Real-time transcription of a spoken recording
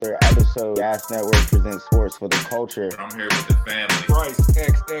episode. Gas Network presents Sports for the Culture. I'm here with the family. Bryce,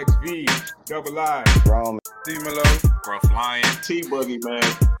 XXV, Double I, Rome, D-Melo, Gruff Lion. T-Buggy, man.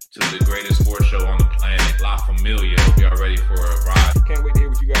 Just the greatest sports show on the planet. La Familia. Hope y'all ready for a ride. Can't wait to hear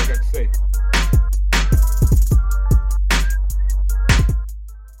what you guys got to say.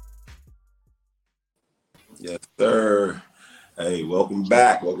 Yes, sir. Hey, welcome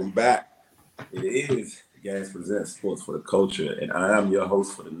back. Welcome back. It is Gas Presents Sports for the Culture, and I am your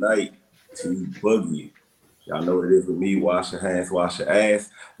host for the night, T-Buggy. Y'all know what it is with me. Wash your hands, wash your ass.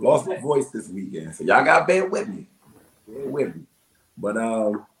 Lost my voice this weekend, so y'all got to bear with me. Bear with me. But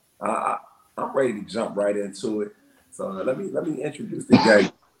I'm ready to jump right into it. So let me introduce the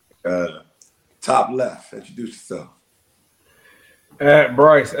gang. Top left, introduce yourself. At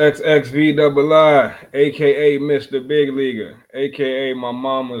Bryce, XXV Double I, a.k.a. Mr. Big Leaguer, a.k.a. my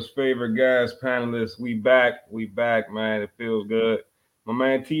mama's favorite gas panelist. We back, man. It feels good. My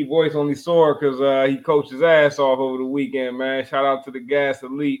man T-Voice only sore because he coached his ass off over the weekend, man. Shout out to the Gas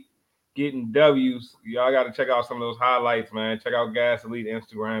Elite getting W's. Y'all got to check out some of those highlights, man. Check out Gas Elite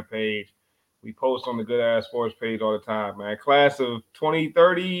Instagram page. We post on the Good Ass Sports page all the time, man. Class of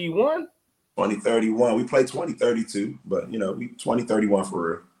 2031? 2031. We play 2032, but we 2031 for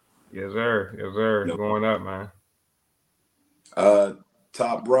real. Yes, sir. Yes, sir. Yep. Going up, man.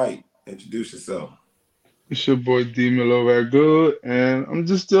 Top right, introduce yourself. It's your boy D-Melo Good, and I'm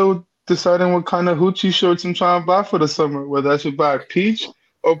just still deciding what kind of hoochie shorts I'm trying to buy for the summer, whether I should buy peach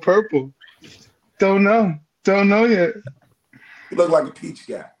or purple. Don't know yet. You look like a peach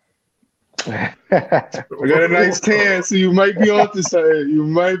guy. I got a nice tan, so you might be onto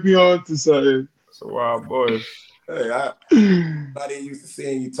something. So wild boys. Hey, I didn't used to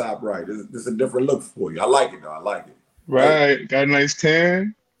seeing you top right. This is a different look for you. I like it, though. I like it. Right. Got a nice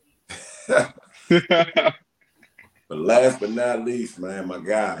tan. But last but not least, man, my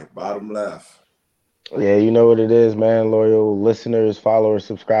guy, bottom left. Yeah, you know what it is, man. Loyal listeners, followers,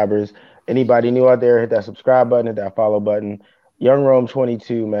 subscribers. Anybody new out there, hit that subscribe button, hit that follow button. Young Rome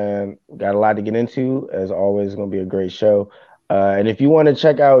 22, man. Got a lot to get into. As always, it's going to be a great show. And if you want to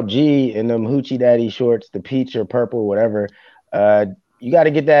check out G in them Hoochie Daddy shorts, the peach or purple, whatever, you got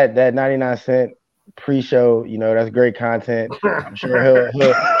to get that 99-cent pre-show. That's great content. I'm sure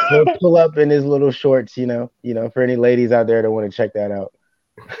he'll pull up in his little shorts, for any ladies out there that want to check that out.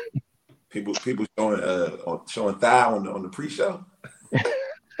 People showing thigh on the pre-show.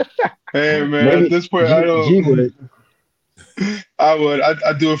 Hey, man, Maybe at this point, G would. I would.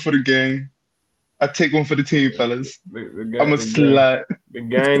 I do it for the gang. I take one for the team, fellas. I'm a slut. The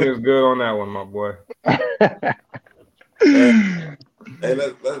gang is good on that one, my boy. Hey,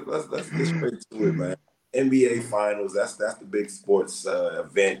 let's get straight to it, man. NBA Finals. That's the big sports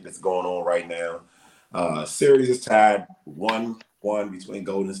event that's going on right now. Series is tied 1-1 between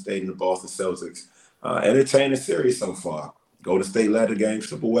Golden State and the Boston Celtics. Entertaining series so far. Golden State led the game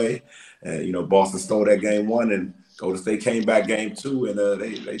slip away, and Boston stole that game 1, and Golden State came back game 2, and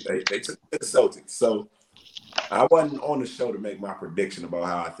they took the Celtics. So I wasn't on the show to make my prediction about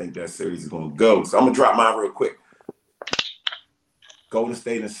how I think that series is going to go. So I'm gonna drop mine real quick. Golden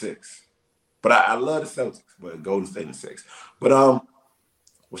State in 6, but I love the Celtics, but Golden State in 6. But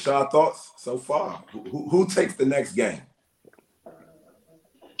what's y'all thoughts so far? Who takes the next game?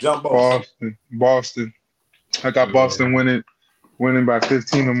 Jump Boston. I got Boston winning by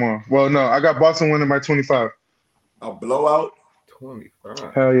 15 or more. Well, no, I got Boston winning by 25. A blowout?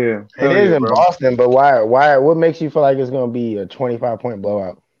 25. Hell yeah. It is in Boston, but why? What makes you feel like it's going to be a 25-point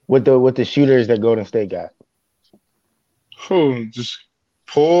blowout with the shooters that Golden State got? Oh, just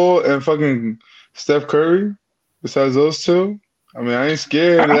Paul and fucking Steph Curry. Besides those two, I mean, I ain't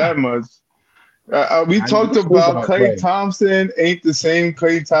scared of that much. We talked about Klay Thompson ain't the same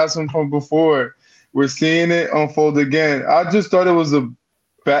Klay Thompson from before. We're seeing it unfold again. I just thought it was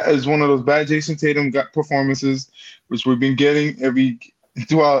one of those bad Jason Tatum performances, which we've been getting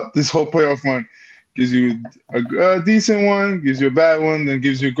throughout this whole playoff run. Gives you a decent one, gives you a bad one, then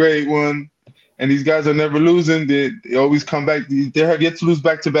gives you a great one. And these guys are never losing. They always come back. They have yet to lose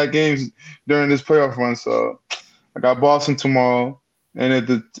back-to-back games during this playoff run. So I got Boston tomorrow. And if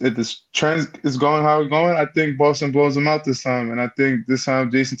the trend is going how it's going, I think Boston blows them out this time. And I think this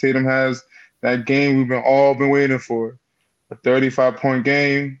time Jason Tatum has that game we've all been waiting for. A 35-point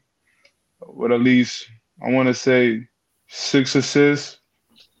game with at least, I want to say, 6 assists,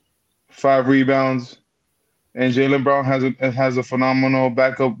 5 rebounds. And Jaylen Brown has a phenomenal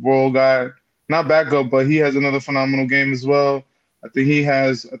backup role guy. Not backup, but he has another phenomenal game as well. I think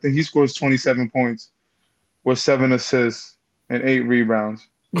he scores 27 points with 7 assists and 8 rebounds.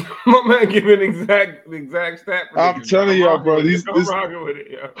 My man, give me the exact stat. I'm telling y'all, bro. I'm rocking with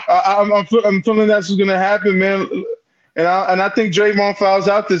it, yo. I'm feeling that's what's gonna happen, man. And I think Draymond fouls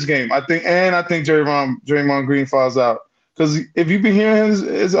out this game. I think Draymond Green fouls out because if you've been hearing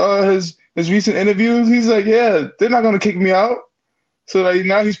his recent interviews, he's like, yeah, they're not gonna kick me out. So like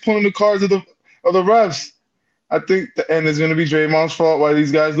now he's pulling the cards of the refs. I think the end is gonna be Draymond's fault why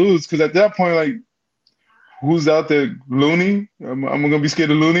these guys lose because at that point, like, who's out there? Looney? I'm gonna be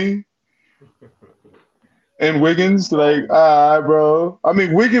scared of Looney. And Wiggins, like, bro. I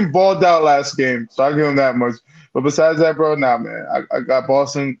mean, Wiggins balled out last game, so I'll give him that much. But besides that, bro, nah, man. I got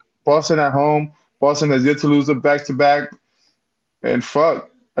Boston at home. Boston has yet to lose a back-to-back. And fuck.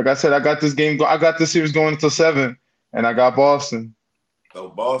 Like I said, I got this series going until 7, and I got Boston. So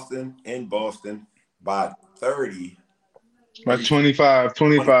Boston in Boston by 30. By 25.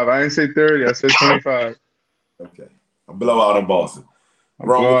 I didn't say 30. I said 25. Okay. A blowout in Boston.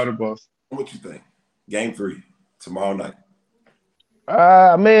 Blowout in Boston. What you think? Game 3 tomorrow night.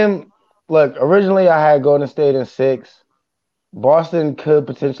 I mean, look, originally I had Golden State in 6. Boston could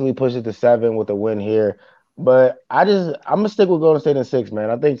potentially push it to 7 with a win here. But I'm going to stick with Golden State in 6, man.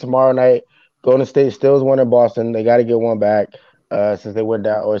 I think tomorrow night, Golden State still is winning Boston. They got to get one back since they went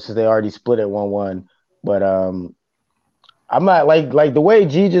down, or since they already split it 1-1. But I'm not like the way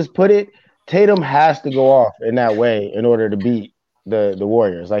G just put it, Tatum has to go off in that way in order to beat the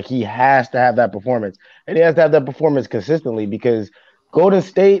Warriors. Like, he has to have that performance, and he has to have that performance consistently because Golden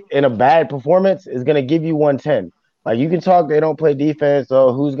State in a bad performance is going to give you 110. Like, you can talk, they don't play defense,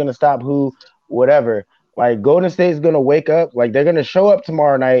 so who's going to stop who, whatever. Like, Golden State's going to wake up, like, they're going to show up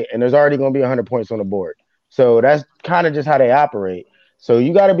tomorrow night, and there's already going to be 100 points on the board. So that's kind of just how they operate. So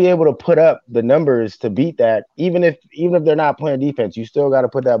you got to be able to put up the numbers to beat that. Even if they're not playing defense, you still got to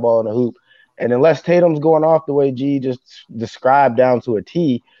put that ball in the hoop. And unless Tatum's going off the way G just described down to a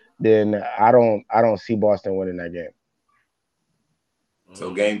T, then I don't see Boston winning that game.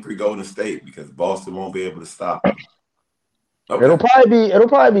 So game 3 Golden State because Boston won't be able to stop them. Okay. It'll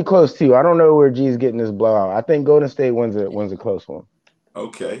probably be close too. I don't know where G's getting this blowout. I think Golden State wins a close one.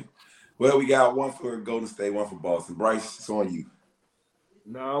 Okay. Well, we got one for Golden State, one for Boston. Bryce, it's on you.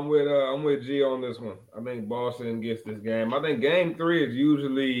 No, I'm with G on this one. I think Boston gets this game. I think game 3 is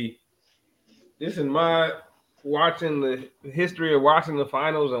usually this in my watching the history of watching the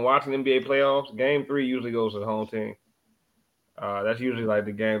finals and watching NBA playoffs. Game 3 usually goes to the home team. That's usually like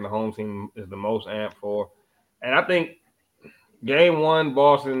the game the home team is the most amped for. And I think game 1,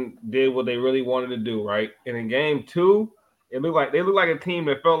 Boston did what they really wanted to do, right? And in game 2, they looked like a team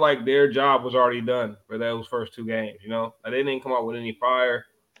that felt like their job was already done for those first 2 games. You know, like they didn't come out with any fire,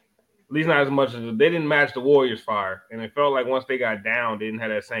 at least not as much as they didn't match the Warriors' fire. And it felt like once they got down, they didn't have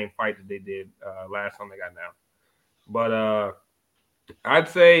that same fight that they did last time they got down. But I'd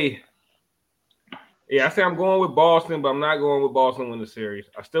say I'm going with Boston, but I'm not going with Boston to win the series.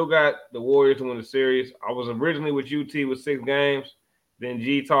 I still got the Warriors to win the series. I was originally with UT with 6 games. Then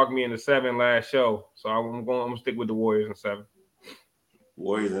G talked me into 7 last show. So I'm going to stick with the Warriors in 7.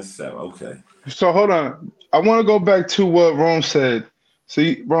 Warriors in 7, okay. So hold on. I want to go back to what Rome said.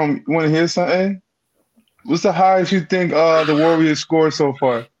 See, Rome, you want to hear something? What's the highest you think the Warriors scored so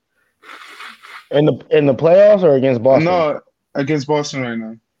far? In the playoffs or against Boston? No, against Boston right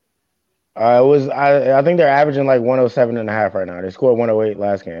now. I think they're averaging like 107.5 right now. They scored 108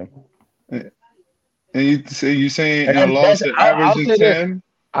 last game. And you saying in a loss they're averaging 10?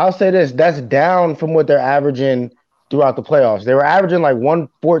 I'll say this. That's down from what they're averaging throughout the playoffs. They were averaging like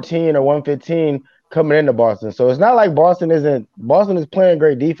 114 or 115 coming into Boston. So it's not like Boston is playing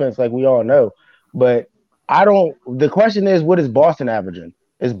great defense like we all know. But the question is, what is Boston averaging?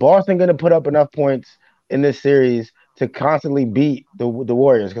 Is Boston going to put up enough points in this series to constantly beat the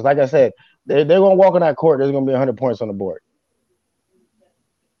Warriors? Because like I said, they're going to walk on that court. There's going to be 100 points on the board,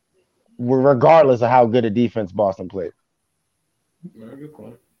 regardless of how good a defense Boston plays. Good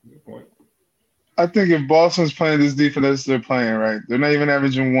point. I think if Boston's playing this defense they're playing, right, they're not even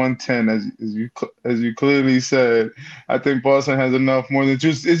averaging 110 as you clearly said. I think Boston has enough more than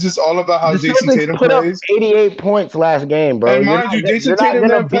just. It's just all about how Jason Tatum put plays. Up 88 points last game, bro. And mind you, Jason Tatum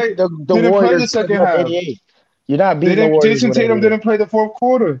didn't play the second half. 88. You're not beating the Warriors. Jason Tatum didn't play the fourth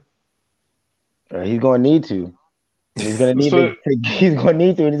quarter. He's going to need to. He's going to need to. He's going to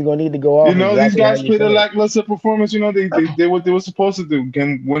need to, and he's going to need to go off. You know, these guys played a lackluster performance. You know, they did what they were supposed to do.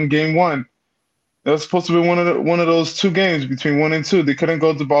 Win game 1. That was supposed to be one of those 2 games between 1 and 2. They couldn't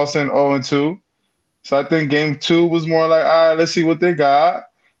go to Boston 0-2. So I think game 2 was more like, all right, let's see what they got.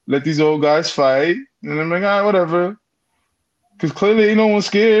 Let these old guys fight. And I'm like, all right, whatever. Because clearly ain't no one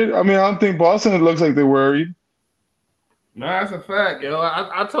scared. I mean, I don't think Boston looks like they're worried. No, that's a fact, yo.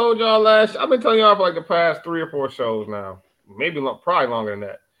 I told y'all last. I've been telling y'all for like the past 3 or 4 shows now, maybe probably longer than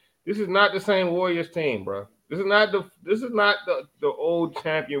that. This is not the same Warriors team, bro. This is not the old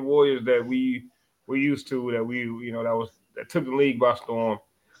champion Warriors that we were used to. That that took the league by storm.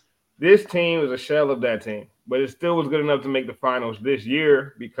 This team is a shell of that team, but it still was good enough to make the finals this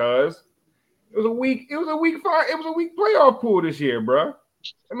year because it was a weak. It was a weak fire. It was a weak playoff pool this year, bro.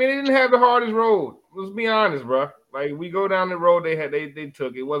 I mean, they didn't have the hardest road. Let's be honest, bro. Like we go down the road they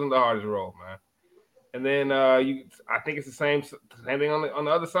took. It wasn't the hardest road, man. And then I think it's the same thing on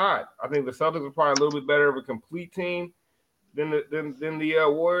the other side. I think the Celtics are probably a little bit better of a complete team than the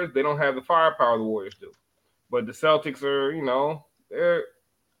Warriors. They don't have the firepower the Warriors do, but the Celtics are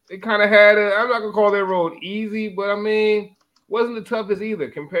they kind of had I'm not gonna call their road easy, but I mean wasn't the toughest either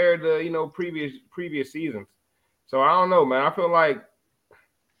compared to previous seasons. So I don't know, man. I feel like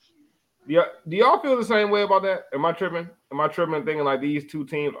do y'all feel the same way about that? Am I tripping? Am I tripping and thinking like these two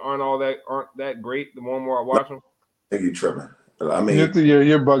teams aren't that great the more and more I watch them? I think you're tripping. I mean, you're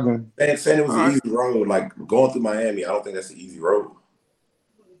bugging. saying it was All an right. easy road, like going through Miami, I don't think that's an easy road.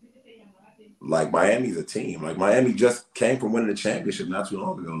 Like Miami's a team. Like Miami just came from winning the championship not too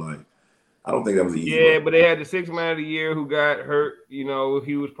long ago. Like I don't think that was an easy Yeah, road. but they had the sixth man of the year who got hurt. He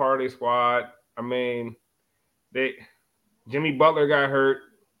was part of their squad. I mean, they Jimmy Butler got hurt.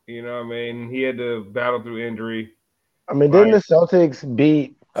 What I mean, he had to battle through injury. I mean, didn't Like the Celtics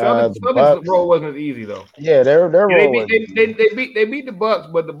beat Celtics, the Celtics Bucks? role wasn't as easy though. Yeah, their Yeah, they role beat wasn't easy. they beat the Bucks,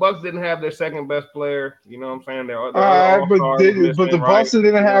 but the Bucks didn't have their second best player. You know what I'm saying? Their All other right, All Star was but the missing, right? Boston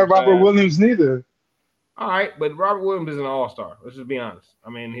didn't You know have what I'm Robert saying? Williams neither. All right, but Robert Williams isn't an All Star. Let's just be honest. I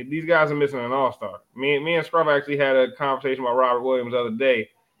mean, these guys are missing an All Star. Me and Scruff actually had a conversation about Robert Williams the other day,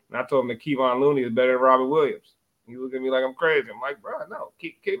 and I told him that Kevon Looney is better than Robert Williams. He looked at me like I'm crazy. I'm like, bro, no.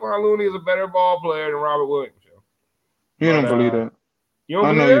 Kevon Looney is a better ball player than Robert Williams. Yo. You But don't believe that. you don't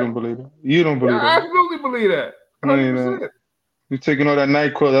I know believe you that? don't believe it. You don't Yeah, believe I that. absolutely believe that. No, you don't. 100%. You're taking all that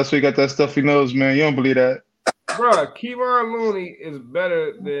NyQuil. That's why you got that stuffy nose, man. You don't believe that. Bro, Kevon Looney is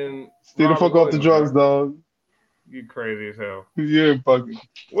better than Stay the Robert fuck off the Williams. drugs, Bro. dog. You crazy as hell. You're bugging.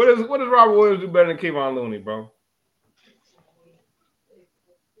 What does Robert Williams do better than Kevon Looney, bro?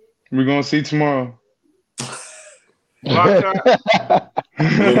 We're gonna see tomorrow. Block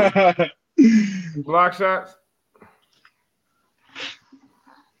shots.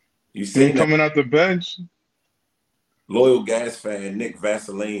 You They seen that coming out the bench. loyal gas fan Nick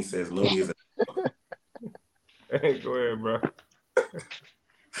Vaseline says Looney is Hey, go ahead, bro.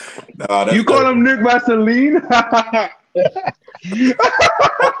 nah, that's You call him Nick Vaseline?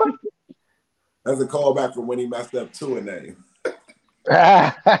 that's a callback from when he messed up two a name.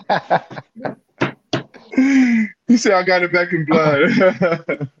 He said, "I got it back in blood."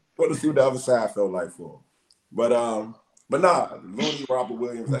 Want to see what the other side felt like for him. But nah, Looney, Robert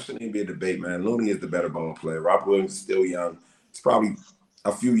Williams, that shouldn't even be a debate, man. Looney is the better ball player. Robert Williams is still young. He's probably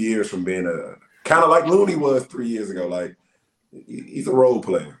a few years from being a kind of like Looney was 3 years ago. Like he's a role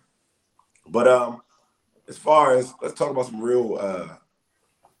player. But as far as let's talk about some real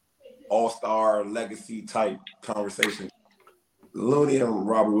all-star legacy type conversation. Looney and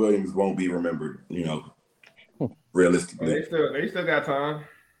Robert Williams won't be remembered, realistically. They still got time.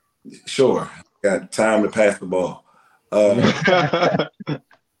 Sure, got time to pass the ball.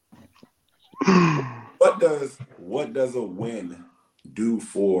 What does a win do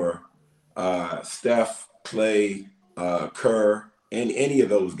for Steph, Clay, Kerr, and any of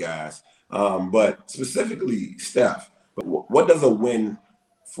those guys? But specifically Steph. But what does a win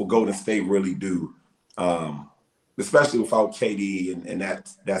for Golden State really do? Especially without KD and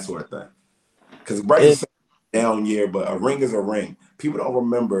that sort of thing. Because Bryce is down year, but a ring is a ring. People don't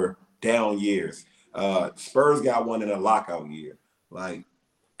remember down years. Spurs got one in a lockout year. Like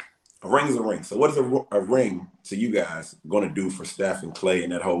a ring is a ring. So what is a ring to you guys going to do for Steph and Clay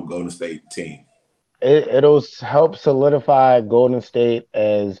and that whole Golden State team? It'll help solidify Golden State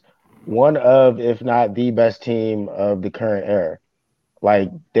as one of, if not the best team of the current era. Like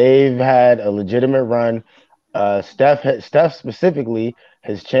they've had a legitimate run. Steph specifically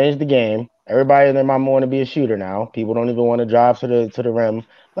has changed the game. Everybody and their mama want to be a shooter now. People don't even want to drive to the rim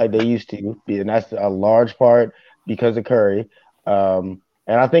like they used to, and that's a large part because of Curry. And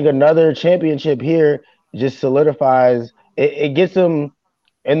I think another championship here just solidifies it gets them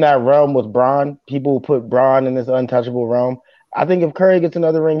in that realm with Bron. People put Bron in this untouchable realm. I think if Curry gets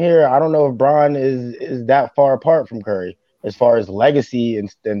another ring here, I don't know if Bron is that far apart from Curry as far as legacy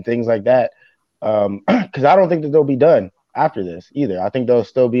and things like that. Because I don't think that they'll be done after this either. I think they'll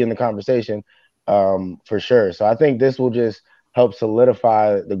still be in the conversation for sure. So I think this will just help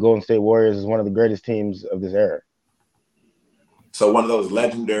solidify the Golden State Warriors as one of the greatest teams of this era. So one of those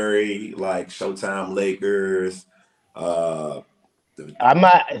legendary like Showtime Lakers. I'm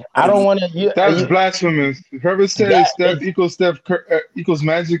not. I don't want to. That's blasphemous. Whoever says Steph equals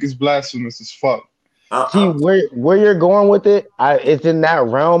Magic is blasphemous as fuck. See where you're going with it. It's in that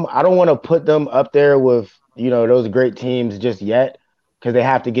realm. I don't want to put them up there with those great teams just yet because they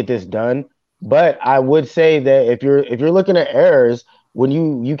have to get this done. But I would say that if you're looking at eras, when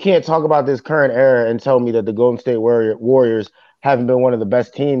you can't talk about this current era and tell me that the Golden State Warriors haven't been one of the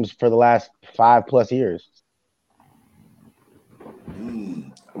best teams for the last 5+ years.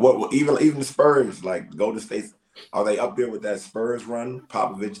 What even the Spurs, like Golden State, are they up there with that Spurs run?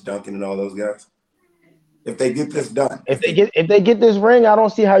 Popovich, Duncan, and all those guys. If they get this done, if they get this ring, I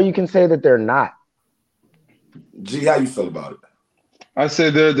don't see how you can say that they're not. G, how you feel about it? I say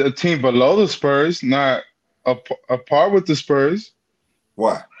they're the team below the Spurs, not a par with the Spurs.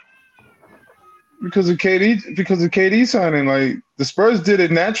 Why? Because of KD signing. Like the Spurs did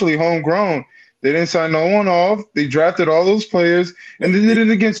it naturally, homegrown. They didn't sign no one off. They drafted all those players, and they did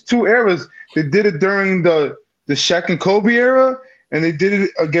it against two eras. They did it during the Shaq and Kobe era, and they did it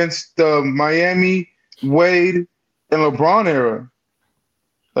against the Miami, Wade, and LeBron era.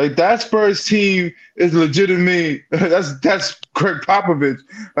 Like that Spurs team is legitimate. That's Greg Popovich.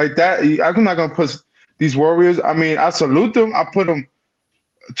 Like that, I'm not gonna put these Warriors. I mean, I salute them. I put them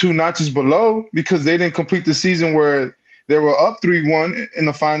 2 notches below because they didn't complete the season where they were up 3-1 in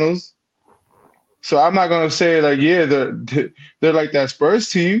the finals. So I'm not gonna say like, yeah, they're like that Spurs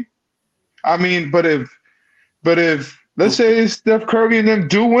team. I mean, but if let's say Steph Curry and them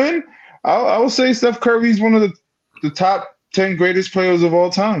do win, I will say Steph Curry's one of the top 10 greatest players of all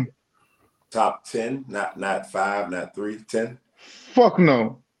time. Top 10, not 5, not 3, 10. Fuck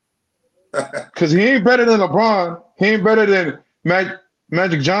no. Because he ain't better than LeBron. He ain't better than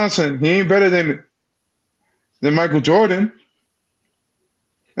Magic Johnson. He ain't better than Michael Jordan.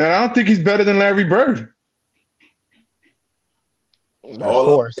 And I don't think he's better than Larry Bird. That's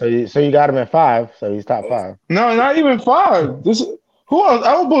 4. So you got him at 5. So he's top 5. No, not even 5. Who else?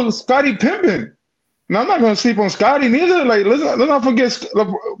 I would put Scottie Pippen. Now I'm not gonna sleep on Scottie neither. Like let's not forget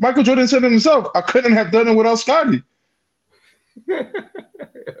Michael Jordan said it himself. I couldn't have done it without Scottie.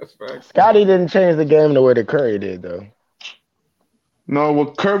 Scottie didn't change the game the way that Curry did, though. No,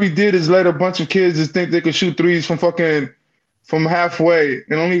 what Curry did is let a bunch of kids just think they could shoot threes from halfway,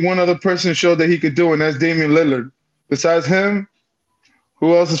 and only one other person showed that he could do it, and that's Damian Lillard. Besides him,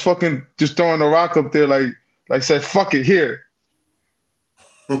 who else is fucking just throwing a rock up there like said, fuck it, here.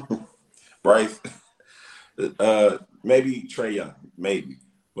 Bryce, maybe Trae Young, maybe.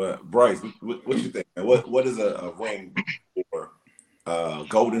 But Bryce, what you think? What is a ring for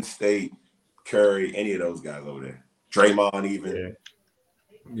Golden State, Curry, any of those guys over there? Draymond even?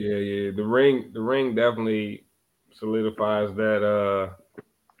 Yeah. The ring definitely solidifies that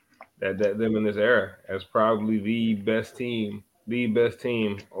them in this era as probably the best team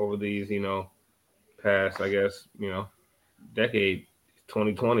over these, past, I guess, decade,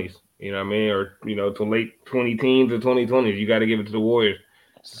 2020s, you know what I mean? Or, to late 2010s or 2020s. You got to give it to the Warriors.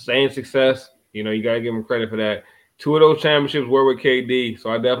 Sustained success, you got to give them credit for that. 2 of those championships were with KD, so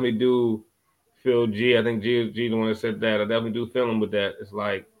I definitely do feel G. I think G the one that said that. I definitely do feel him with that. It's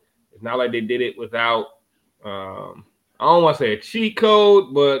not like they did it without I don't want to say a cheat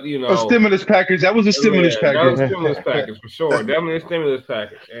code, but a stimulus package. That was a stimulus package. That was a stimulus package for sure. Definitely a stimulus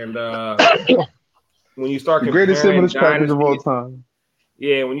package. And when you start the greatest stimulus package of all time.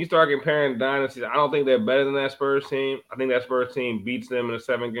 Yeah, when you start comparing dynasties, I don't think they're better than that Spurs team. I think that Spurs team beats them in a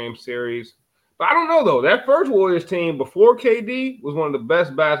 7-game series. But I don't know though. That first Warriors team before KD was one of the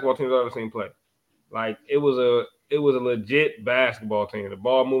best basketball teams I've ever seen play. Like it was a legit basketball team. The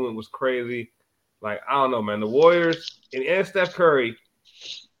ball movement was crazy. Like, I don't know, man. The Warriors and Steph Curry,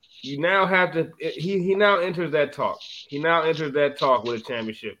 you now have to he now enters that talk. He now enters that talk with a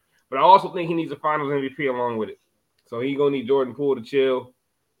championship. But I also think he needs a finals MVP along with it. So he's gonna need Jordan Poole to chill.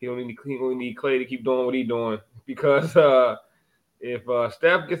 He's gonna need Klay to keep doing what he's doing. Because if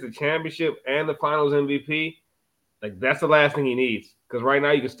Steph gets the championship and the finals MVP, like that's the last thing he needs. Because right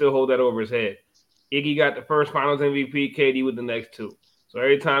now you can still hold that over his head. Iggy got the first finals MVP, KD with the next 2. So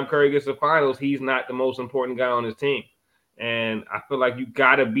every time Curry gets the finals, he's not the most important guy on his team. And I feel like you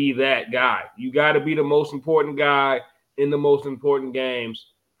got to be that guy. You got to be the most important guy in the most important games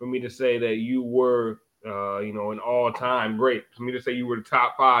for me to say that you were, an all-time great. For me to say you were the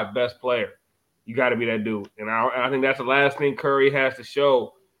top 5 best player, you got to be that dude. And I think that's the last thing Curry has to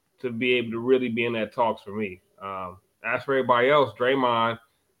show to be able to really be in that talks for me. As for everybody else, Draymond,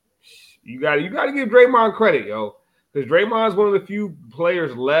 you got to give Draymond credit, yo. Because Draymond's one of the few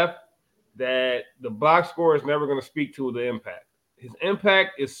players left that the box score is never going to speak to the impact. his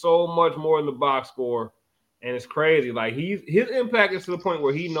impact is so much more than the box score, and it's crazy. Like his impact is to the point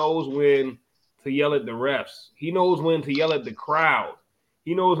where he knows when to yell at the refs. He knows when to yell at the crowd.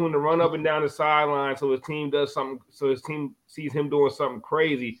 He knows when to run up and down the sideline so his team does something, so his team sees him doing something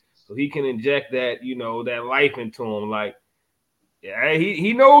crazy, so he can inject that, that life into him. Like, yeah,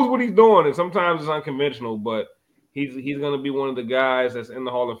 he knows what he's doing, and sometimes it's unconventional, but he's gonna be one of the guys that's in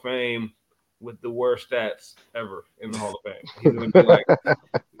the Hall of Fame with the worst stats ever in the Hall of Fame. He's gonna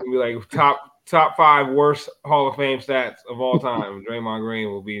be like top 5 worst Hall of Fame stats of all time. Draymond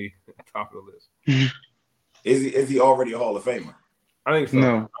Green will be top of the list. Is he already a Hall of Famer? I think so.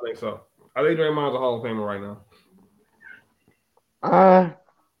 No. I think so. I think Draymond's a Hall of Famer right now. I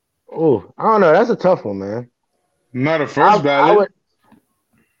don't know. That's a tough one, man. Not a first ballot.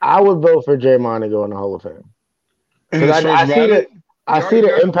 I would vote for Draymond to go in the Hall of Fame. Because I see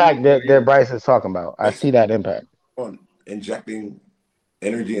the impact that Bryce is talking about. I see that impact. On injecting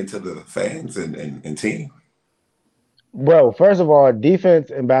energy into the fans and team. Bro, first of all,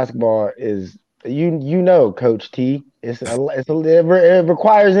 defense in basketball is Coach T. It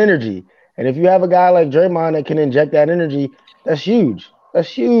requires energy, and if you have a guy like Draymond that can inject that energy, that's huge. That's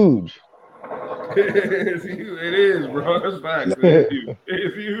huge. It is, bro. That's facts.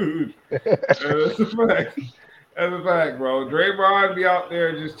 It's huge. That's a fact. That's a fact, bro. Draymond be out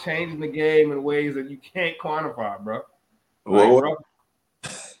there just changing the game in ways that you can't quantify, bro. Bro.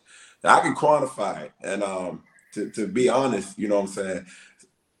 I can quantify it, and to be honest, you know what I'm saying.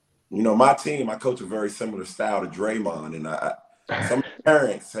 My team, I coach a very similar style to Draymond, and some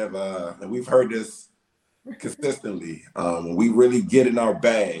parents have, and we've heard this consistently. When we really get in our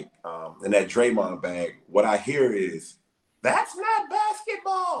bag, in that Draymond bag, what I hear is, "That's not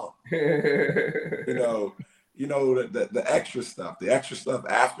basketball." The extra stuff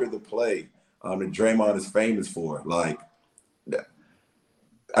after the play, that Draymond is famous for. Like,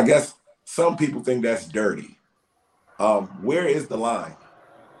 I guess some people think that's dirty. Where is the line?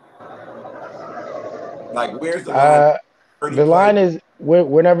 Like, where's the line? The line is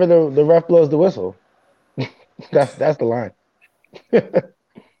whenever the ref blows the whistle. That's the line.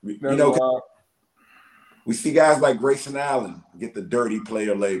 We see guys like Grayson Allen get the dirty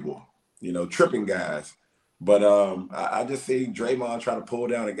player label, tripping guys. But I just see Draymond try to pull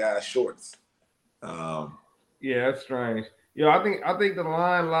down a guy's shorts. Yeah, that's strange. I think the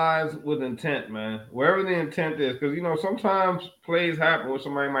line lies with intent, man. Wherever the intent is, because sometimes plays happen where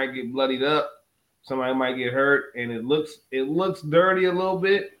somebody might get bloodied up, somebody might get hurt, and it looks dirty a little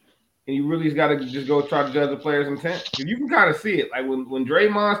bit, and you really got to just go try to judge the player's intent. Because you can kind of see it. Like when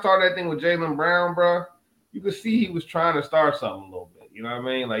Draymond started that thing with Jaylen Brown, bro, you could see he was trying to start something a little bit. You know what I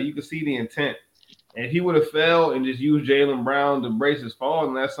mean? Like you could see the intent. And if he would have fell and just used Jaylen Brown to brace his fall,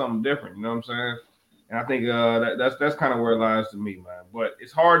 then that's something different. You know what I'm saying? And I think that's kind of where it lies to me, man. But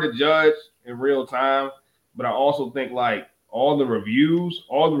it's hard to judge in real time. But I also think like all the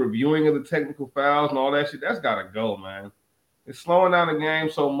reviewing of the technical fouls and all that shit, that's got to go, man. It's slowing down the game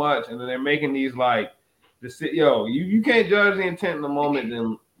so much, and then they're making these like, you can't judge the intent in the moment,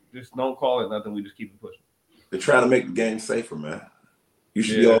 then just don't call it nothing. We just keep it pushing. They're trying to make the game safer, man. You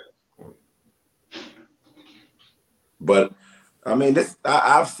should be all. But I mean,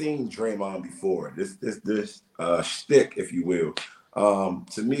 I've seen Draymond before. This shtick, if you will,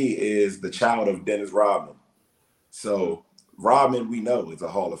 to me is the child of Dennis Rodman. So Rodman, we know, is a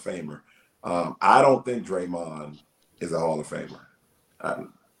Hall of Famer. I don't think Draymond is a Hall of Famer,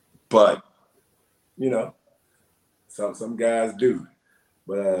 but some guys do.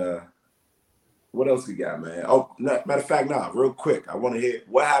 But what else we got, man? Oh, matter of fact, real quick, I want to hear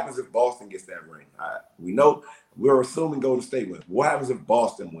what happens if Boston gets that ring. We know. We're assuming Golden State wins. What happens if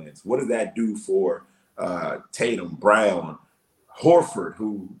Boston wins? What does that do for Tatum, Brown, Horford,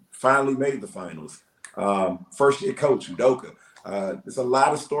 who finally made the finals? First-year coach, Udoka. There's a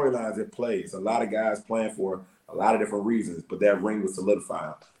lot of storylines at play. It's a lot of guys playing for a lot of different reasons, but that ring was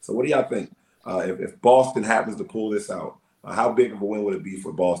solidified. So what do y'all think? If Boston happens to pull this out, how big of a win would it be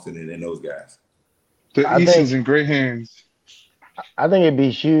for Boston and those guys? The East is in great hands. I think it'd be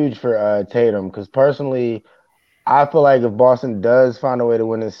huge for Tatum because personally – I feel like if Boston does find a way to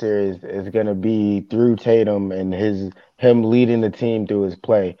win this series, it's going to be through Tatum and him leading the team through his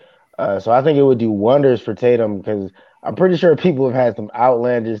play. So I think it would do wonders for Tatum because I'm pretty sure people have had some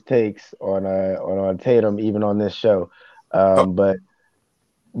outlandish takes on Tatum even on this show. But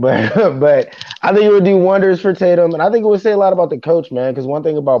I think it would do wonders for Tatum, and I think it would say a lot about the coach, man. Because one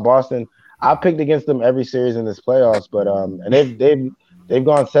thing about Boston, I picked against them every series in this playoffs, but and they've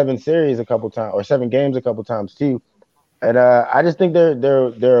gone 7 series a couple times or 7 games a couple times too. And I just think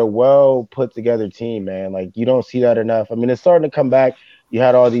they're a well put together team, man. Like you don't see that enough. I mean, it's starting to come back. You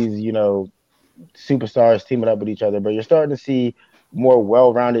had all these, superstars teaming up with each other, but you're starting to see more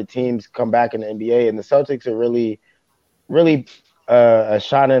well rounded teams come back in the NBA, and the Celtics are really a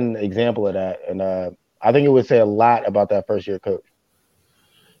shining example of that. And I think it would say a lot about that first year coach.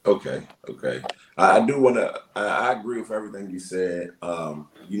 Okay, okay. I do want to. I agree with everything you said.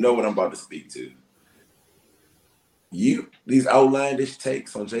 You know what I'm about to speak to. These outlandish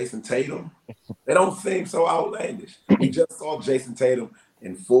takes on Jason Tatum, they don't seem so outlandish. We just saw Jason Tatum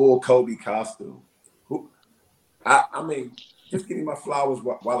in full Kobe costume. I mean, just give me my flowers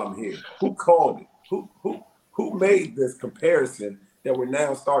while I'm here. Who called it? Who made this comparison that we're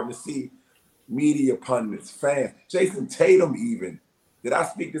now starting to see media pundits, fans, Jason Tatum even? Did I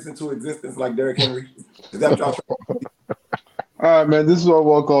speak this into existence like Derrick Henry? Is that what y'all trying to do? All right, man. This is why I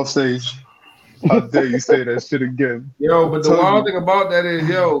walk off stage. How dare you say that shit again? Yo, but the Told wild you. thing about that is,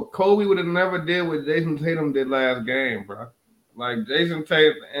 Kobe would have never did what Jason Tatum did last game, bro. Like Jason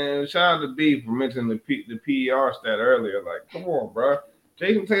Tatum, and shout out to B for mentioning the PER stat earlier. Like, come on, bro.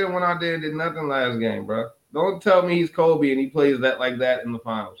 Jason Tatum went out there and did nothing last game, bro. Don't tell me he's Kobe and he plays that like that in the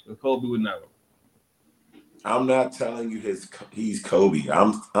finals. Because Kobe would never. I'm not telling you he's Kobe.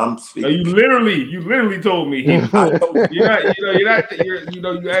 I'm No, speaking. you literally told me he was I Kobe. know You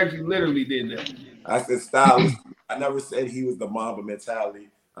actually literally did that. I said stylish. I never said he was the Mamba mentality.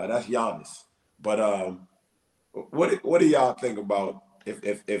 That's Giannis. But what do y'all think about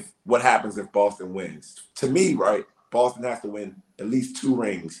if what happens if Boston wins? To me, right, Boston has to win at least 2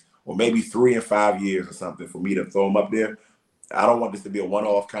 rings or maybe 3 in 5 years or something for me to throw them up there. I don't want this to be a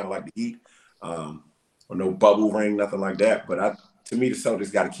one-off kind of like the Heat, or no bubble ring, nothing like that. But to me, the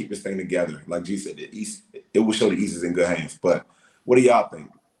Celtics got to keep this thing together. Like G said, the East, it will show the East is in good hands. But what do y'all think?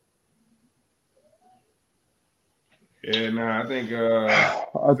 Yeah, nah, I think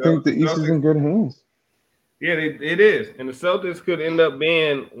I think the East is in good hands. yeah, it is, and the Celtics could end up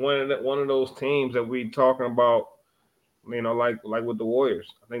being one of those teams that we talking about. Like with the Warriors.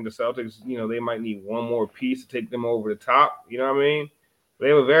 I think the Celtics, they might need one more piece to take them over the top. You know what I mean? They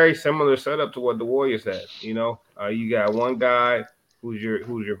have a very similar setup to what the Warriors had. You got one guy who's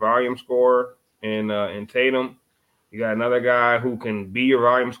your volume scorer in Tatum. You got another guy who can be your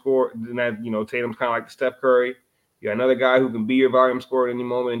volume scorer. Then that Tatum's kind of like the Steph Curry. You got another guy who can be your volume scorer at any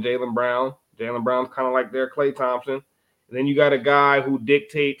moment in Jaylen Brown. Jaylen Brown's kind of like their Klay Thompson. And then you got a guy who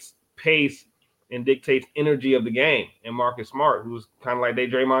dictates pace and dictates energy of the game, and Marcus Smart, who's kind of like they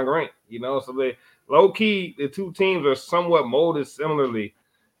Draymond Green. So they low key, the two teams are somewhat molded similarly.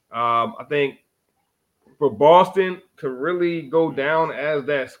 I think for Boston to really go down as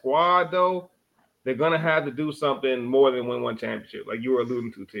that squad, though, they're gonna have to do something more than win one championship, like you were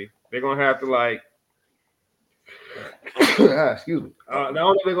alluding to, T. They're gonna have to excuse me. Not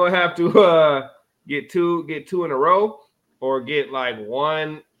only they're gonna have to get two in a row, or get like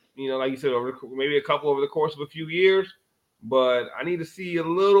one, like you said, maybe a couple over the course of a few years. But I need to see a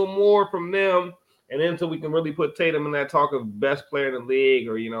little more from them, and then until we can really put Tatum in that talk of best player in the league,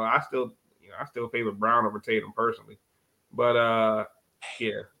 or I still favor Brown over Tatum personally. But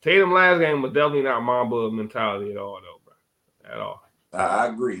yeah, Tatum last game was definitely not Mamba mentality at all, though, bro. At all. I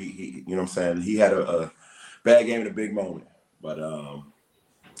agree. He you know what I'm saying? He had a bad game in a big moment. But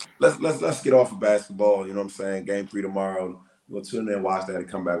let's get off of basketball. You know what I'm saying? Game 3 tomorrow. We'll tune in, watch that, and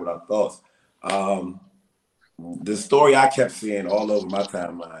come back with our thoughts. The story I kept seeing all over my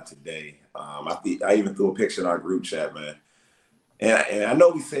timeline today. I even threw a picture in our group chat, man. And I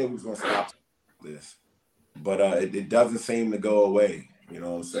know we said we was gonna stop this, but it doesn't seem to go away. You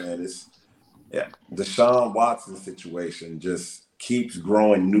know what I'm saying? The Deshaun Watson situation just keeps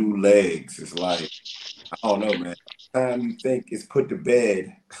growing new legs. It's like, I don't know, man. Time you think it's put to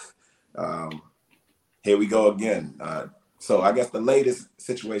bed, here we go again. So I guess the latest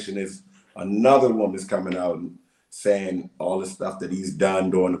situation is another woman's coming out and saying all the stuff that he's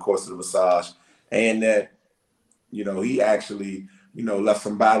done during the course of the massage, and that he actually left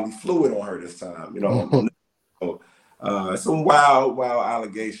some bodily fluid on her this time. Some wild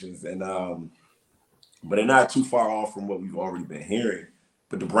allegations, and but they're not too far off from what we've already been hearing.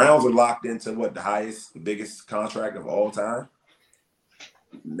 But the Browns are locked into the biggest contract of all time.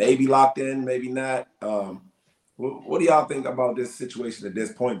 Maybe locked in, maybe not. What do y'all think about this situation at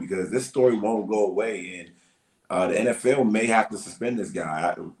this point? Because this story won't go away, and the NFL may have to suspend this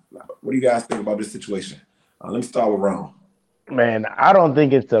guy. What do you guys think about this situation? Let me start with Ron. Man, I don't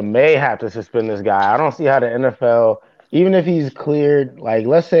think it's a may have to suspend this guy. I don't see how the NFL, even if he's cleared, like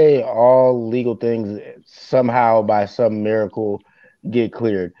let's say all legal things somehow by some miracle get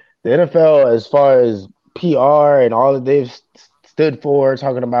cleared. The NFL, as far as PR and all that they've stood for,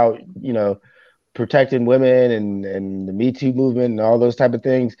 talking about, protecting women and the Me Too movement and all those type of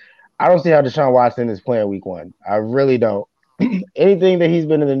things, I don't see how Deshaun Watson is playing week 1. I really don't. Anything that he's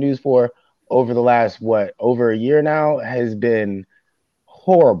been in the news for over the last, over a year now has been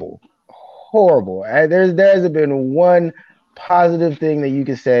horrible. Horrible. There hasn't been one positive thing that you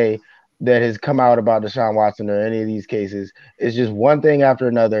could say that has come out about Deshaun Watson or any of these cases. It's just one thing after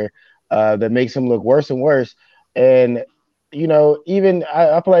another that makes him look worse and worse. And even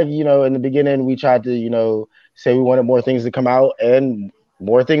I feel like, in the beginning we tried to, say we wanted more things to come out, and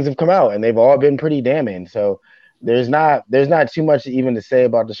more things have come out, and they've all been pretty damning. So there's not too much even to say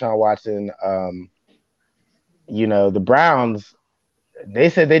about Deshaun Watson. The Browns, they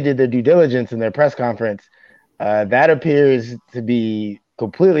said they did their due diligence in their press conference. That appears to be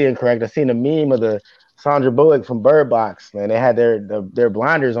completely incorrect. I seen a meme of the Sandra Bullock from Bird Box. Man, they had their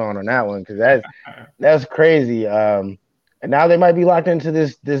blinders on that one, because that's crazy. And now they might be locked into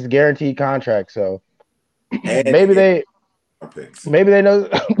this guaranteed contract. So maybe they know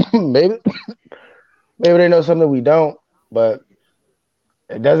maybe they know something we don't, but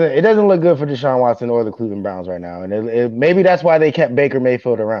it doesn't look good for Deshaun Watson or the Cleveland Browns right now, and maybe that's why they kept Baker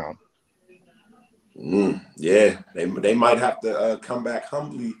Mayfield around. Yeah, they might have to come back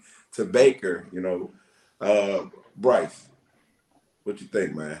humbly to Baker. Bryce, what you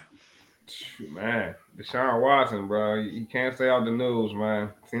think, man? Man, Deshaun Watson, bro, you can't stay out the news, man.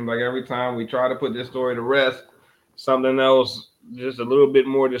 Seems like every time we try to put this story to rest, something else just a little bit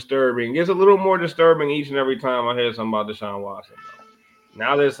more disturbing. It gets a little more disturbing each and every time I hear something about Deshaun Watson, bro.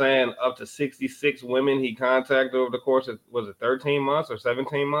 Now they're saying up to 66 women he contacted over the course of, was it 13 months or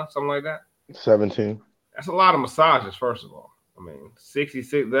 17 months, something like that? 17. That's a lot of massages, first of all. I mean,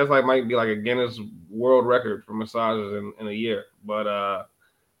 66, that's might be like a Guinness World Record for massages in a year. But I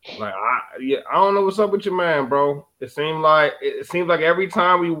don't know what's up with your man, bro. It seems like every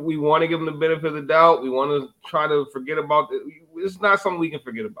time we want to give him the benefit of the doubt, we want to try to forget about it. It's not something we can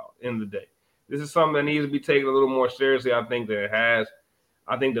forget about in the day. This is something that needs to be taken a little more seriously, I think, than it has.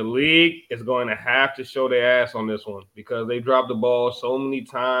 I think the league is going to have to show their ass on this one, because they dropped the ball so many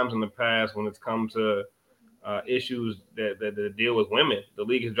times in the past when it's come to issues that deal with women. The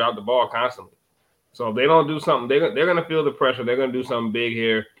league has dropped the ball constantly. So if they don't do something, they're going to feel the pressure. They're going to do something big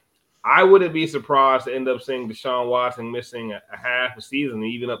here. I wouldn't be surprised to end up seeing Deshaun Watson missing a half a season,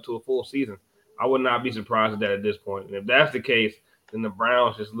 even up to a full season. I would not be surprised at that at this point. And if that's the case, then the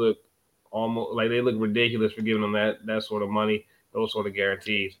Browns just look almost like they look ridiculous for giving them that sort of money, those sort of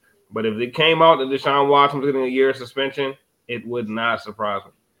guarantees. But if it came out that Deshaun Watson was getting a year suspension, it would not surprise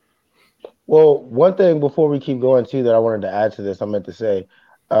me. Well, one thing before we keep going too that I wanted to add to this, I meant to say,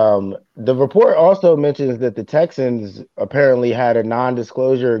 the report also mentions that the Texans apparently had a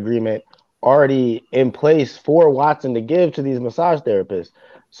non-disclosure agreement already in place for Watson to give to these massage therapists.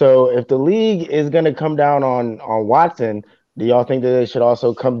 So if the league is going to come down on Watson, do y'all think that they should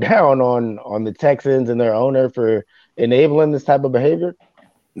also come down on the Texans and their owner for enabling this type of behavior?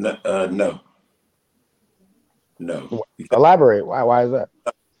 No. Elaborate. Why is that?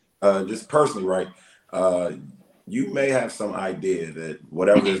 Just personally, right? You may have some idea that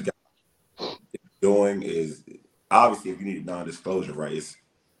whatever this guy is doing is obviously, if you need a non-disclosure, right?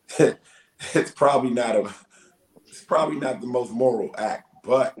 It's probably not the most moral act,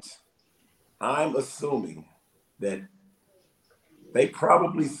 but I'm assuming that they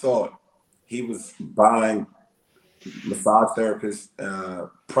probably thought he was buying massage therapists,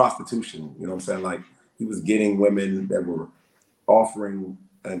 prostitution. You know what I'm saying? Like he was getting women that were offering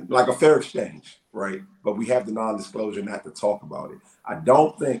and like a fair exchange, right? But we have the non-disclosure not to talk about it. I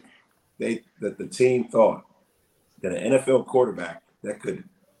don't think that the team thought that an NFL quarterback that could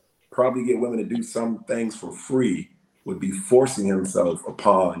probably get women to do some things for free would be forcing himself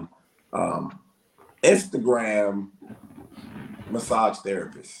upon Instagram massage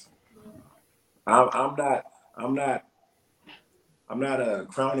therapists. I'm not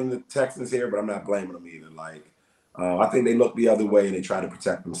crowning the Texans here, but I'm not blaming them either. Like I think they look the other way and they try to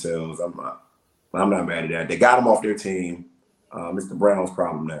protect themselves. I'm not mad at that. They got him off their team. It's the Browns'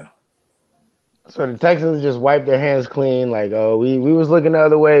 problem now. So the Texans just wiped their hands clean, like, oh, we was looking the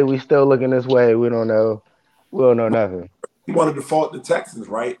other way, we still looking this way. We don't know nothing. We wanted to fault the Texans,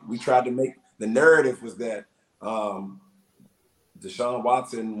 right? We tried to make the narrative was that Deshaun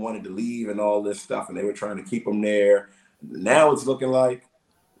Watson wanted to leave and all this stuff, and they were trying to keep him there. Now it's looking like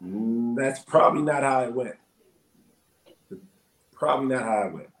that's probably not how it went. Probably not how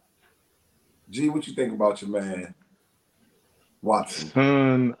it went. G, what you think about your man Watson?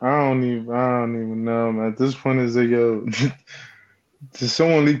 Son, I don't even know, man. At this point, is like, yo, did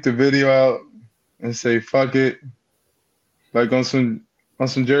someone leak the video out and say fuck it, like on some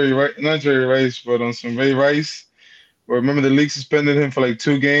Jerry Rice, not Jerry Rice, but on some Ray Rice. Or remember the league suspended him for like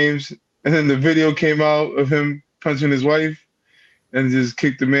 2 games, and then the video came out of him punching his wife and just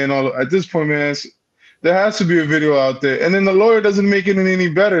kicked the man all. At this point, man, there has to be a video out there. And then the lawyer doesn't make it any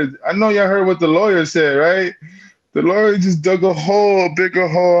better. I know y'all heard what the lawyer said, right? The lawyer just dug a bigger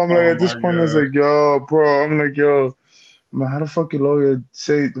hole. I'm like, at this point, I was like, yo, bro. I'm like, yo, man, how the fuck your lawyer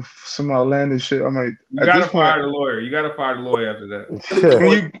say some outlandish shit? I'm like, you gotta fire the lawyer. You gotta fire the lawyer after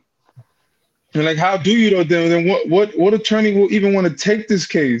that. And like, how do you though? Then what attorney will even want to take this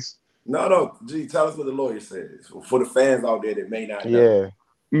case? No. Gee, tell us what the lawyer says for the fans out there that may not know. Yeah.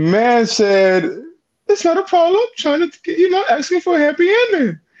 Man said it's not a problem. Trying to, asking for a happy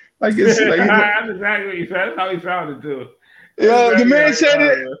ending. Like it's like that's exactly what he said. That's how he sounded too. Yeah, the man said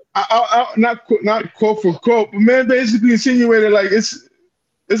it. Not quote for quote, but man basically insinuated like it's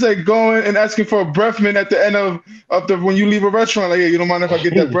like going and asking for a breath mint at the end of the when you leave a restaurant. Like, hey, you don't mind if I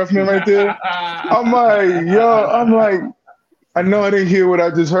get that breath mint right there? I'm like, I know I didn't hear what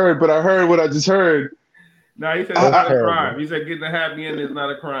I just heard, but I heard what I just heard. No, he said it's not a crime. He said getting a happy ending is not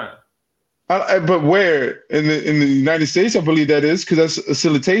a crime. But where in the United States, I believe that is because that's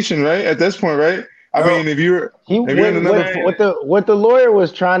facilitation, right? At this point, right? I mean, if you're in another, what the lawyer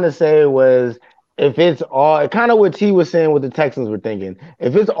was trying to say was, if it's all kind of what T was saying, what the Texans were thinking.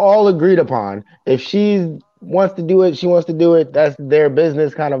 If it's all agreed upon, if she wants to do it, she wants to do it. That's their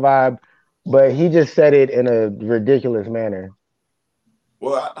business kind of vibe. But he just said it in a ridiculous manner.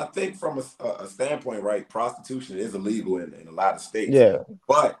 Well, I think from a standpoint, right, prostitution is illegal in a lot of states. Yeah.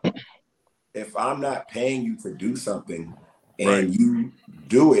 But if I'm not paying you to do something and you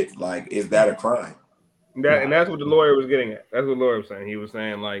do it, like, is that a crime? And that's what the lawyer was getting at. That's what the lawyer was saying. He was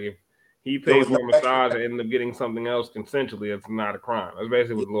saying, like, if he pays for a massage and ends up getting something else consensually, it's not a crime. That's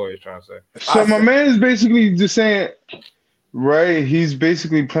basically what the lawyer is trying to say. So my man is basically just saying, right, he's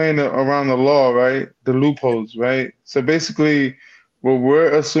basically playing around the law, right? The loopholes, right? So basically, what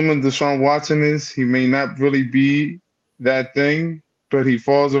we're assuming Deshaun Watson is, he may not really be that thing, but he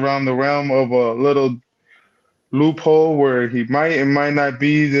falls around the realm of a little loophole where he might and might not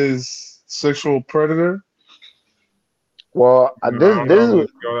be this sexual predator. Well,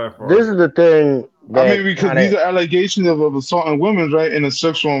 this is the thing. I mean, because these are allegations of assaulting women, right, in a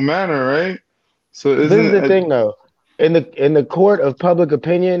sexual manner, right? So this is the thing, though. In the court of public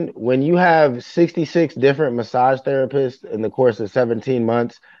opinion, when you have 66 different massage therapists in the course of 17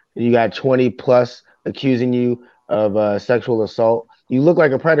 months, and you got 20 plus accusing you of sexual assault, you look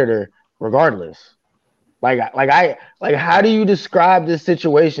like a predator, regardless. Like how do you describe this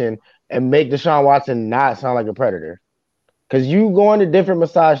situation and make Deshaun Watson not sound like a predator? Because you going to different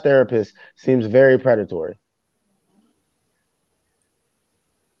massage therapists seems very predatory.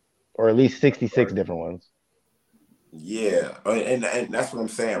 Or at least 66 different ones. Yeah, and that's what I'm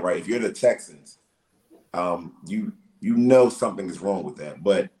saying, right? If you're the Texans, you know something is wrong with that,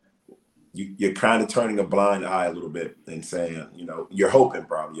 but you're kind of turning a blind eye a little bit and saying, you're hoping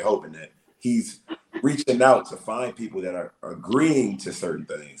that he's reaching out to find people that are agreeing to certain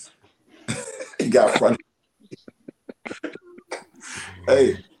things. He got funny.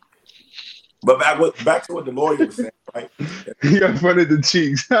 Hey, but back to what the lawyer was saying, right? He got funny the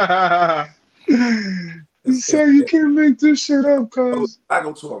cheeks. He said you can't make this shit up, cuz. I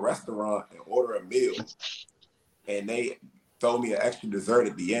go to a restaurant and order a meal, and they throw me an extra dessert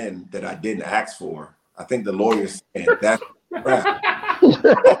at the end that I didn't ask for. I think the lawyer's saying that's crap.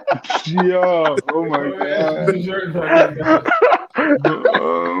 Yo, oh my god.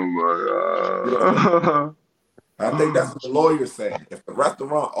 Oh my god. I think that's what the lawyer's saying. If the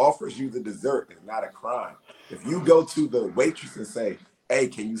restaurant offers you the dessert, it's not a crime. If you go to the waitress and say, hey,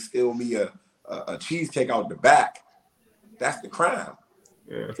 can you steal me a cheesecake out the back, that's the crime.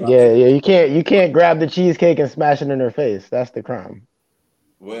 Yeah. You can't grab the cheesecake and smash it in her face. That's the crime.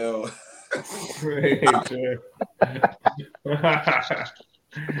 Well, yeah.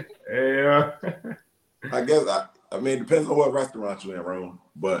 I guess I mean it depends on what restaurant you're in, Rome.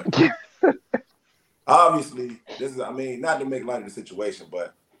 But obviously, this is not to make light of the situation,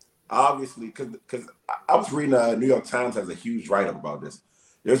 but obviously, because I was reading New York Times has a huge write-up about this.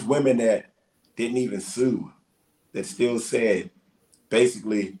 There's women that didn't even sue, that still said,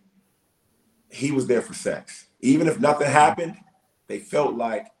 basically, he was there for sex. Even if nothing happened, they felt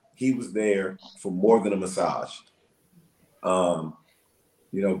like he was there for more than a massage.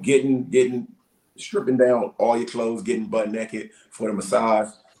 Getting stripping down all your clothes, getting butt naked for the massage.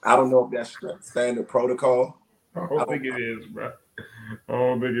 I don't know if that's standard protocol. I don't think it is, bro. I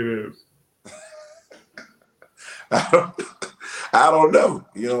don't think it is. I don't know.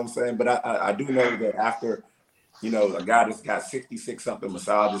 You know what I'm saying? But I do know that after, a guy that's got 66 something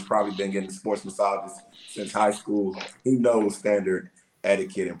massages, probably been getting sports massages since high school. He knows standard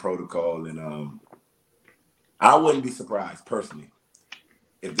etiquette and protocol. And I wouldn't be surprised personally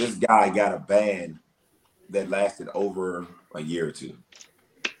if this guy got a ban that lasted over a year or two.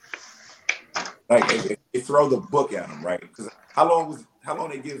 Like if they throw the book at him, right? Because how long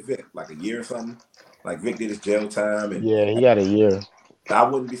they give Vic? Like a year or something? Like Vic did his jail time, and Yeah, he got a year. I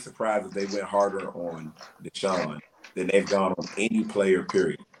wouldn't be surprised if they went harder on Deshaun than they've gone on any player,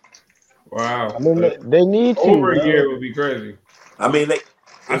 period. Wow. I mean, they need to. Over a year would be crazy. I mean,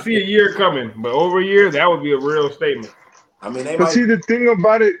 I see a year coming, but over a year, that would be a real statement. I mean, they But might. see, the thing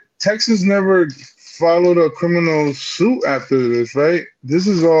about it, Texas never followed a criminal suit after this, right?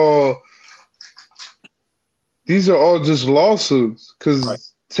 These are all just lawsuits because Right.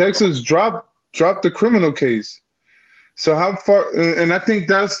 Texas dropped the criminal case. So how far? And I think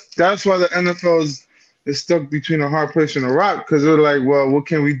that's why the NFL is stuck between a hard place and a rock, because they're like, well, what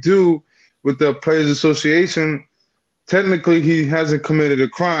can we do with the Players Association? Technically, he hasn't committed a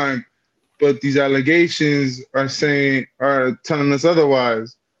crime, but these allegations are telling us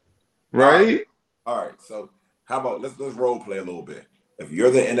otherwise, right? All right. So how about let's role play a little bit. If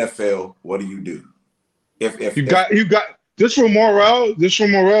you're the NFL, what do you do? If You got just for morale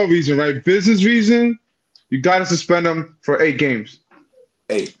reason, right? Business reason, you got to suspend them for 8 games.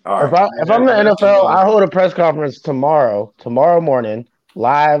 8. All right. If I'm the NFL, I hold a press conference tomorrow morning,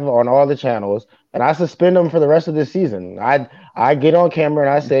 live on all the channels, and I suspend him for the rest of the season. I get on camera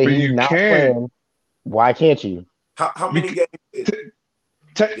and I say But he's you not can't. playing. Why can't you? How many games? You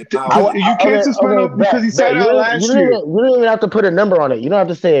can't suspend him because he sat out last year. You don't even have to put a number on it. You don't have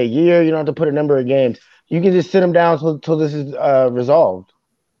to say a year. You don't have to put a number of games. You can just sit him down till this is resolved.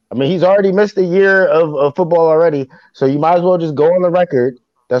 I mean, he's already missed a year of football already, so you might as well just go on the record.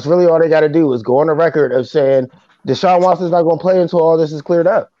 That's really all they got to do is go on the record of saying Deshaun Watson's not going to play until all this is cleared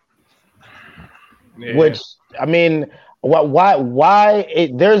up. Yeah. Which, I mean, why?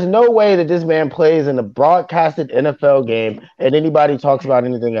 There's no way that this man plays in a broadcasted NFL game and anybody talks about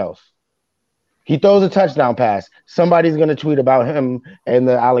anything else. He throws a touchdown pass. Somebody's going to tweet about him and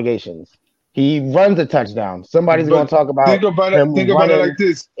the allegations. He runs a touchdown. Somebody's going to talk about Think about it like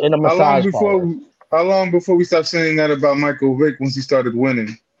this. In a massage parlor. How long before we stopped saying that about Michael Vick once he started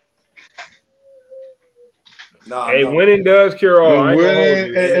winning? Winning does cure all.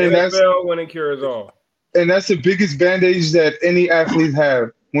 Winning cures all. And that's the biggest bandage that any athlete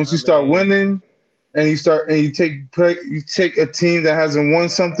have. Once you start winning, and you take a team that hasn't won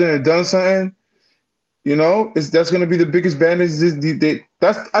something or done something, that's going to be the biggest bandage.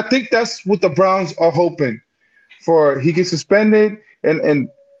 I think that's what the Browns are hoping for. He gets suspended, and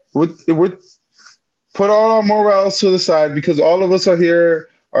with put all our morals to the side, because all of us are here,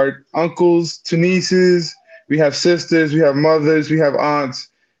 our uncles to nieces, we have sisters, we have mothers, we have aunts,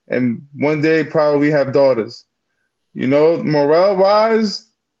 and one day probably we have daughters. Morale wise,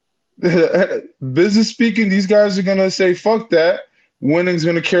 business speaking, these guys are gonna say fuck that. Winning's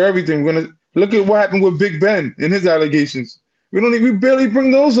gonna cure everything. We're gonna look at what happened with Big Ben and his allegations. We barely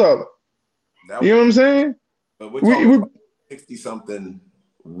bring those up. You know what I'm saying? But we're talking about 60-something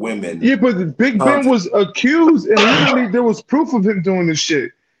women. Yeah, but Big Ben was accused, and literally there was proof of him doing this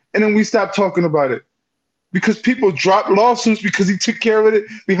shit. And then we stopped talking about it because people dropped lawsuits because he took care of it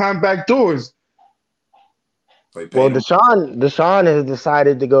behind back doors. Well, Deshaun has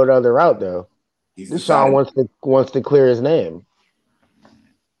decided to go the other route, though. Deshaun wants to clear his name.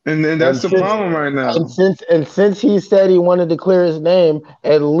 And that's the problem right now. And since he said he wanted to clear his name,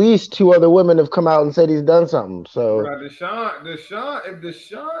 at least 2 other women have come out and said he's done something. So Deshaun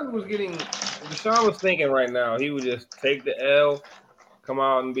was thinking right now, he would just take the L, come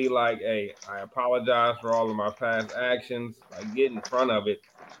out and be like, "Hey, I apologize for all of my past actions." Like, get in front of it.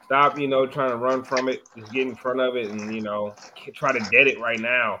 Stop, trying to run from it. Just get in front of it and try to dead it right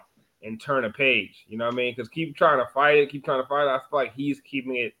now. And turn a page, you know what I mean? Because keep trying to fight it. I feel like he's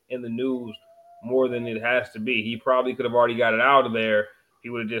keeping it in the news more than it has to be. He probably could have already got it out of there. He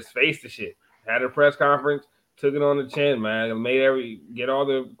would have just faced the shit. Had a press conference, took it on the chin, man. Get all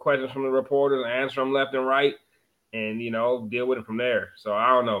the questions from the reporters, answer them left and right, and deal with it from there. So I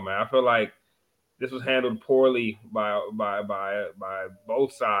don't know, man. I feel like this was handled poorly by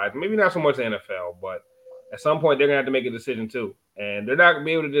both sides. Maybe not so much the NFL, but at some point they're gonna have to make a decision too. And they're not going to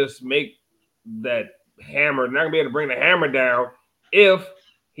be able to just make that hammer. They're not going to be able to bring the hammer down if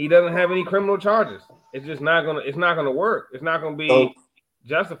he doesn't have any criminal charges. It's just not going to. It's not going to work. It's not going to be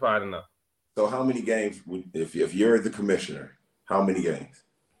justified enough. So, how many games? If you're the commissioner, how many games?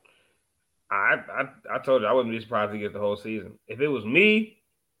 I told you I wouldn't be surprised to get the whole season. If it was me,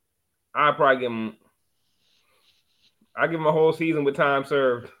 I'd probably give him. I give him a whole season with time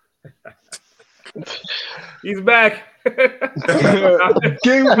served. He's back.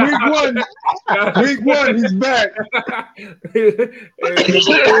 Game week 1. Week 1, he's back.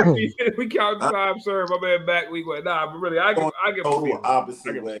 We count time served. My man back week 1. Nah, but really, I give total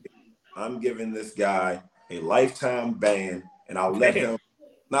opposite way. I'm giving this guy a lifetime ban, and I'll let him.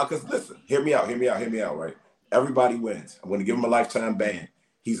 Now, because listen, hear me out, right? Everybody wins. I'm going to give him a lifetime ban.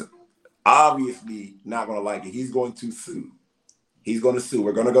 He's obviously not going to like it. He's going to sue.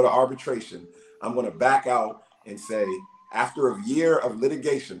 We're going to go to arbitration. I'm going to back out and say, after a year of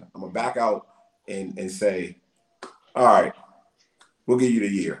litigation, I'm going to back out and say, all right, we'll give you the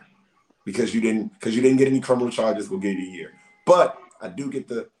year because you didn't get any criminal charges. We'll give you the year. But I do get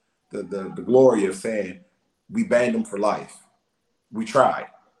the glory of saying we banned him for life. We tried.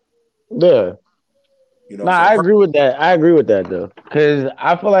 Yeah. You know, I agree with that though, because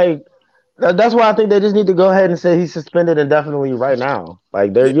I feel like that's why I think they just need to go ahead and say he's suspended indefinitely right now.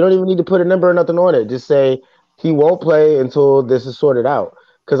 Like, you don't even need to put a number or nothing on it. Just say he won't play until this is sorted out.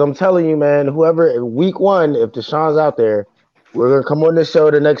 Because I'm telling you, man, whoever week 1, if Deshaun's out there, we're gonna come on this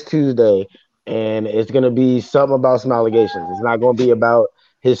show the next Tuesday, and it's gonna be something about some allegations. It's not gonna be about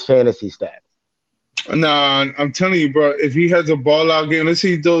his fantasy stats. Nah, I'm telling you, bro. If he has a ball out game, let's say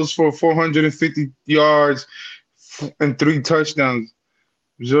he goes for 450 yards and 3 touchdowns,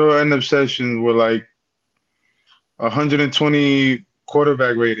 0 interceptions with like 120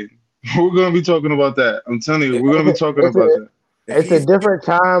 quarterback rating. We're gonna be talking about that. I'm telling you, we're gonna be talking about that. It's a different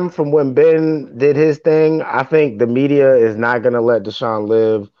time from when Ben did his thing. I think the media is not gonna let Deshaun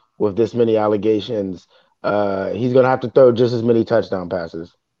live with this many allegations. He's gonna have to throw just as many touchdown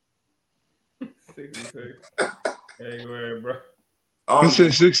passes. 66. Anyway, bro. He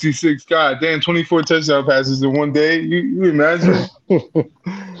said 66. God damn, 24 touchdown passes in one day. You imagine?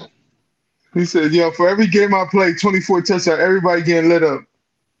 He said, for every game I play, 24 touchdowns, everybody getting lit up.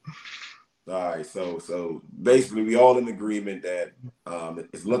 All right, so basically we all in agreement that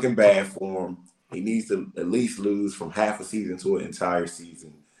it's looking bad for him. He needs to at least lose from half a season to an entire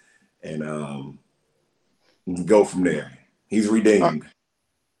season, and go from there. He's redeemed.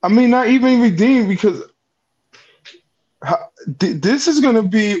 I mean, not even redeemed, because this is going to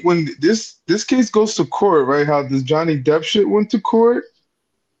be when this case goes to court, right? How this Johnny Depp shit went to court.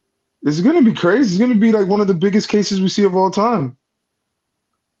 It's going to be crazy. It's going to be like one of the biggest cases we see of all time.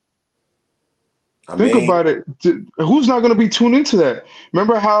 Think about it. Who's not going to be tuned into that?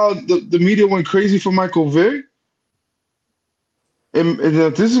 Remember how the media went crazy for Michael Vick? And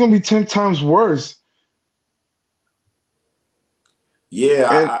this is going to be 10 times worse.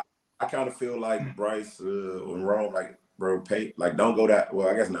 Yeah, I kind of feel like Bryce in Rome, like, bro, pay, like, don't go that, well,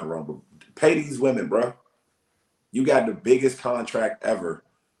 I guess not wrong, but pay these women, bro. You got the biggest contract ever.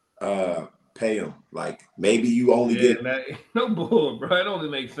 Pay them. Like, maybe you only get no bull, bro. It only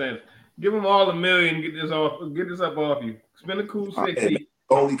makes sense. Give them all $1 million. Get this up off you. Spend a cool 60.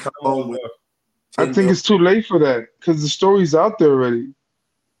 Only come home with. I think it's too late for that because the story's out there already.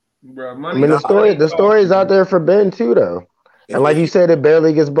 Bro, the story is out there for Ben too, though. And like you said, it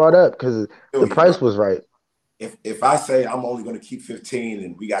barely gets brought up because the price was right. If I say I'm only going to keep 15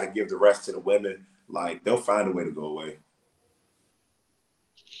 and we got to give the rest to the women, like, they'll find a way to go away.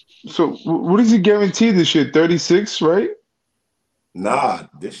 So what is he guaranteed this year? 36, right? Nah,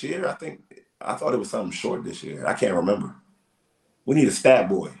 this year I thought it was something short this year. I can't remember. We need a stat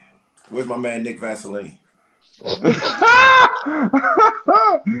boy. Where's my man Nick Vaseline?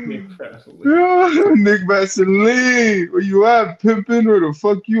 Nick Vaseline, where you at, pimping? Where the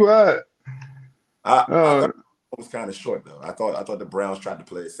fuck you at? I thought it was kind of short though. I thought the Browns tried to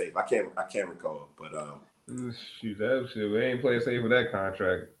play it safe. I can't recall, but shoot, that shit. We ain't play safe with that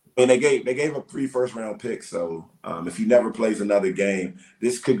contract. And they gave up 3 first-round picks. So if he never plays another game,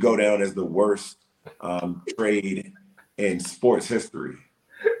 this could go down as the worst trade in sports history.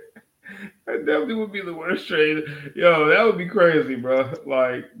 That definitely would be the worst trade. Yo, that would be crazy, bro.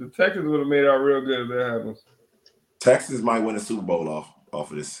 Like, the Texans would have made out real good if that happens. Texas might win a Super Bowl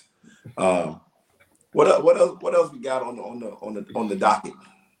off of this. What else we got on the docket?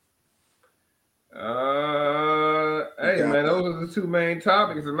 Hey man, those are the 2 main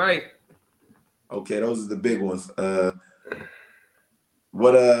topics tonight. Okay, those are the big ones.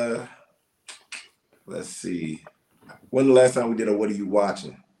 Let's see. When the last time we did a What Are You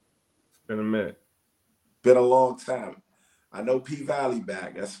Watching? It's been a minute. Been a long time. I know P Valley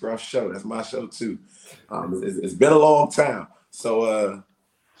back. That's Scruff's show. That's my show too. It's been a long time. So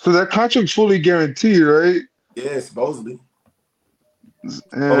that contract's fully guaranteed, right? Yeah, supposedly. Oh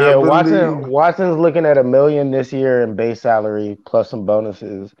I yeah, believe. Watson's looking at $1 million this year in base salary plus some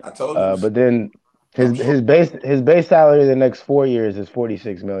bonuses. I told you. But then I'm sure. his base salary the next 4 years is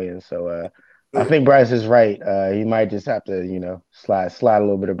 $46 million. So I think Bryce is right. He might just have to, slide a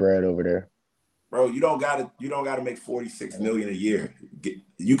little bit of bread over there. Bro, you don't gotta make 46 million a year.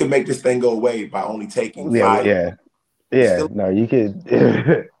 You can make this thing go away by only taking Yeah, 5. yeah. No, you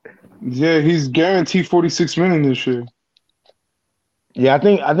could. Yeah, he's guaranteed 46 million this year. Yeah, I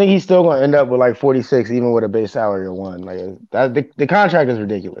think he's still gonna end up with like 46, even with a base salary of 1. Like that, the contract is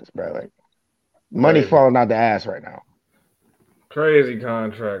ridiculous, bro. Like money Crazy. falling out the ass right now. Crazy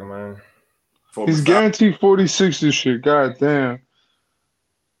contract, man. He's guaranteed 46 this year. God damn.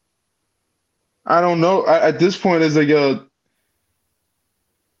 I don't know. At this point, it's like, yo,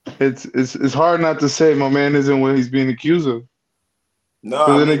 it's hard not to say my man isn't what he's being accused of. No,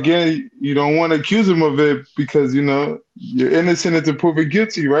 But then again, you don't want to accuse him of it because you're innocent until proven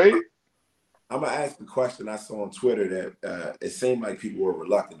guilty, right? I'm gonna ask the question I saw on Twitter that it seemed like people were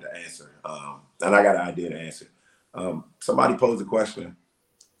reluctant to answer, and I got an idea to answer. Somebody posed the question: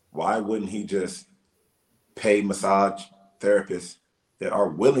 why wouldn't he just pay massage therapists that are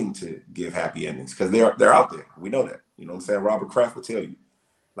willing to give happy endings? Because they're out there. We know that. You know what I'm saying? Robert Kraft will tell you.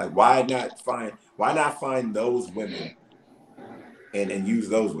 Like, why not find those women and use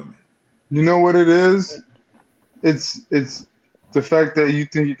those women? You know what it is? It's the fact that you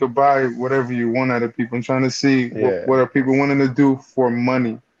think you could buy whatever you want out of people. I'm trying to see what are people wanting to do for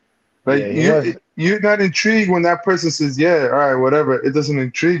money. Like you're not intrigued when that person says, yeah, all right, whatever. It doesn't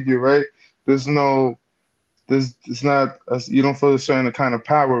intrigue you, right? It's not you don't feel a certain kind of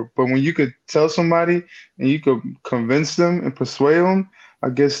power. But when you could tell somebody and you could convince them and persuade them, I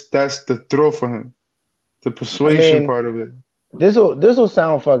guess that's the thrill for him. The persuasion part of it. This will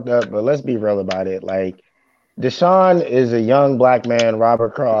sound fucked up, but let's be real about it. Like Deshaun is a young black man.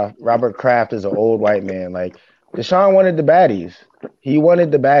 Robert Kraft is an old white man. Like Deshaun wanted the baddies. He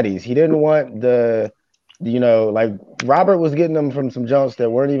wanted the baddies. He didn't want like Robert was getting them from some junks that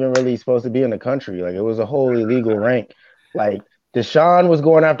weren't even really supposed to be in the country. Like it was a whole illegal rank. Like Deshaun was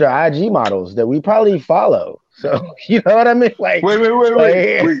going after IG models that we probably follow. So you know what I mean? Like wait.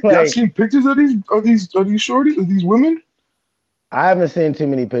 Y'all seen pictures of these shorties, of these women? I haven't seen too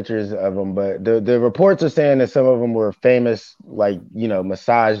many pictures of them, but the reports are saying that some of them were famous, like,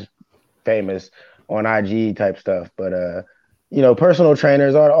 massage famous on IG type stuff. But, personal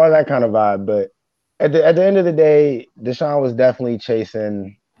trainers, all that kind of vibe. But at the end of the day, Deshaun was definitely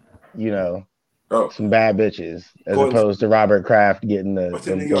chasing, some bad bitches as opposed to Robert Kraft getting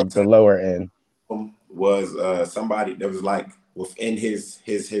the lower end. Was somebody that was like within his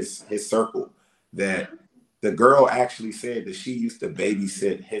circle that the girl actually said that she used to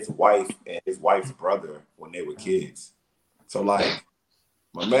babysit his wife and his wife's brother when they were kids. So like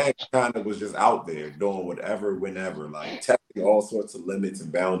my man kind of was just out there doing whatever, whenever, like testing all sorts of limits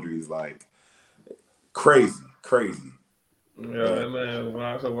and boundaries, like crazy. Yeah, man,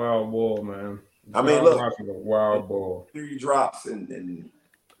 that's a wild ball, man. I mean, look, a wild ball. 3 drops in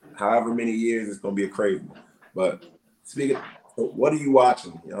however many years, it's gonna be a crazy one. But speaking, what are you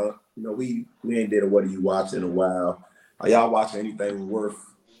watching? We ain't did a what are you watching in a while. Are y'all watching anything worth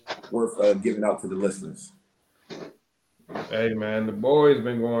giving out to the listeners? Hey man, The Boys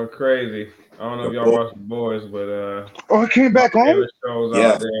been going crazy. I don't know if y'all watch The Boys, but it came back on. Shows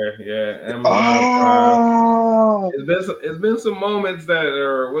out there, yeah. Amazon. It's been some moments that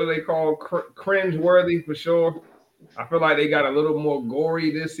are what do they call cringe worthy for sure. I feel like they got a little more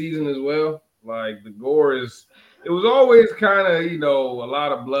gory this season as well. Like the gore it was always kind of, a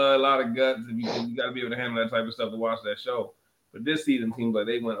lot of blood, a lot of guts. And you got to be able to handle that type of stuff to watch that show. But this season seems like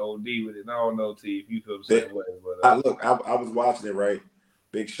they went OD with it. And I don't know, T, if you feel the same way. But I was watching it, right?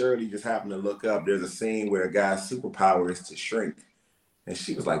 Big Shirley just happened to look up. There's a scene where a guy's superpower is to shrink. And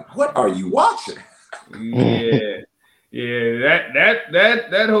she was like, what are you watching? Yeah. Yeah,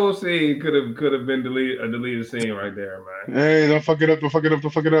 that whole scene could have been a deleted scene right there, man. Hey, don't fuck it up. I'm not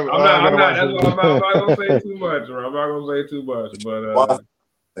gonna say too much, bro. I'm not gonna say too much, but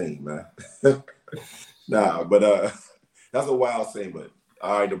scene, man. Nah, but that's a wild scene. But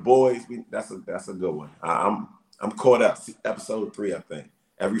all right, The Boys, that's a good one. I'm caught up. Episode 3, I think,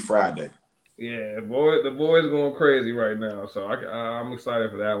 every Friday. Yeah, the boys going crazy right now, so I'm excited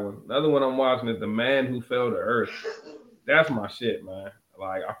for that one. Another one I'm watching is The Man Who Fell to Earth. That's my shit, man.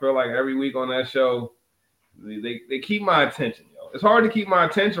 Like I feel like every week on that show, they keep my attention, yo. It's hard to keep my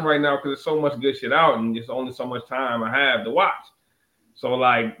attention right now because there's so much good shit out and there's only so much time I have to watch. So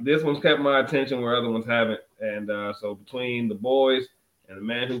like this one's kept my attention where other ones haven't, and so between The Boys and The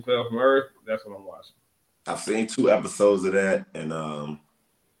Man Who Fell from Earth, that's what I'm watching. I've seen 2 episodes of that, and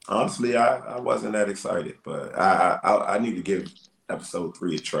honestly, I wasn't that excited, but I need to give episode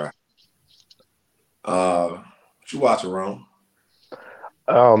 3 a try. What you watching, Rome?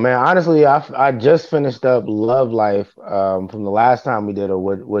 Oh man, honestly, I just finished up Love Life from the last time we did a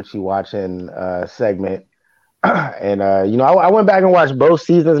what you watching segment. And I went back and watched both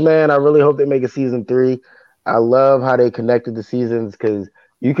seasons, man. I really hope they make a season 3. I love how they connected the seasons because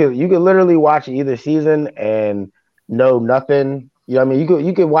you could literally watch either season and know nothing. You know what I mean?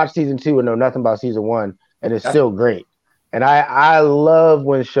 You could watch season 2 and know nothing about season 1, and it's That's still great. And I love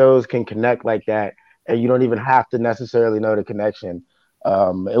when shows can connect like that, and you don't even have to necessarily know the connection.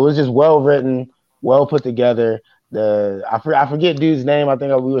 It was just well written, well put together. I forget dude's name. I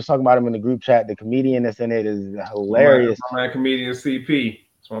think we was talking about him in the group chat. The comedian that's in it is hilarious. My man comedian CP.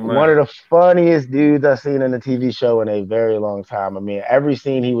 That's my man. One of the funniest dudes I've seen in a TV show in a very long time. I mean, every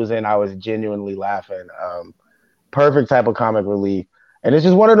scene he was in, I was genuinely laughing. Perfect type of comic relief. And it's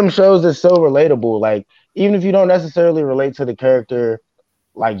just one of them shows that's so relatable. Like, even if you don't necessarily relate to the character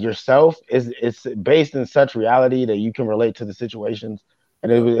like yourself, it's based in such reality that you can relate to the situations.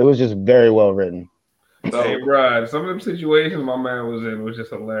 And it was just very well written. Hey, bro, some of them situations my man was in was just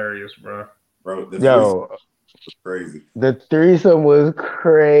hilarious, bro. Bro, the Yo, was crazy. the threesome was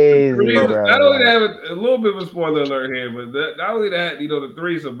crazy, Not bro. only that, a little bit of a spoiler alert here, but not only that, the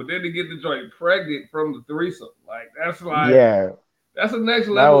threesome, but then to get the joint pregnant from the threesome, like that's like Yeah, that's the next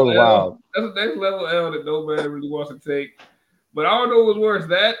that level was L. wild. That's the next level L that no man really wants to take. But I don't know what was worse,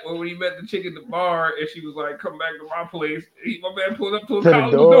 that or when he met the chick at the bar and she was like, "Come back to my place." My man pulled up to a To the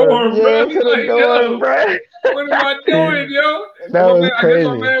college dorm, dorm, yeah, bro. to He's the like, dorm, "Yo, bro. what am I doing, yo?" That My was man, I guess my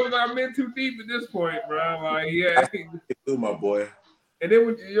crazy. man was I'm in too deep at this point, bro. Like, yeah. Get through, my boy. And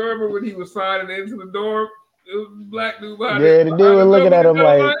then you remember when he was signing into the dorm? It was a black dude behind Yeah, the dude was looking at him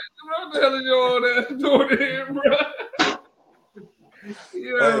like, "What the hell is your old ass doing here, bro?"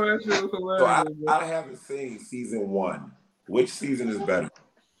 Yeah, Hey, that shit was so hilarious. I haven't seen season 1. Which season is better?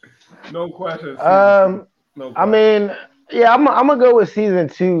 No question. um, No question. I mean, yeah, I'm gonna go with season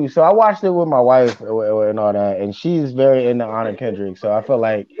 2. So I watched it with my wife and all that, and she's very into Anna Kendrick. So I feel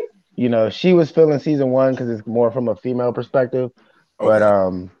like, she was feeling season 1 because it's more from a female perspective. But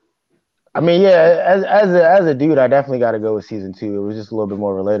Okay. I mean, yeah, as a dude, I definitely got to go with season 2. It was just a little bit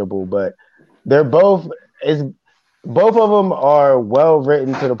more relatable, but they're both of them are well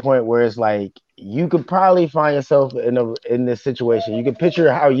written to the point where it's like you could probably find yourself in this situation. You could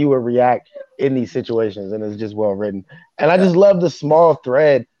picture how you would react in these situations, and it's just well written. And I just love the small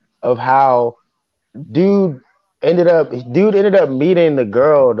thread of how dude dude ended up meeting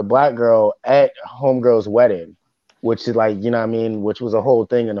the black girl at homegirl's wedding, which is like, you know what I mean, which was a whole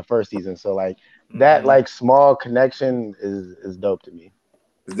thing in the first season. So like that like small connection is dope to me.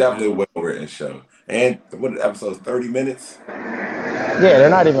 It's definitely a well-written show. And what episodes? 30 minutes? Yeah, they're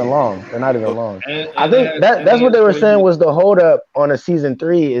not even long. They're not even long. I And think that's what they were saying was the holdup on a season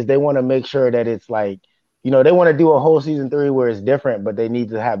 3 is they want to make sure that it's like, they want to do a whole season 3 where it's different, but they need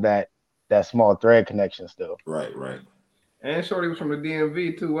to have that small thread connection still. Right. And Shorty was from the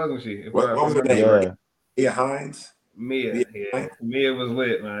DMV too, wasn't she? What was her name? Yeah. Mia Hines? Mia. Yeah. Mia was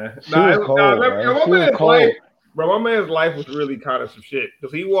lit, man. She was cold, bro. She was cold. My man's life was really kind of some shit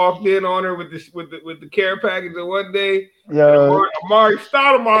because he walked in on her with the care package, and one day, Yo, Amari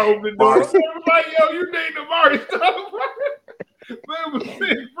Stoudemire opened the door. I was like, "Yo, you named Amari Stoudemire?" Man was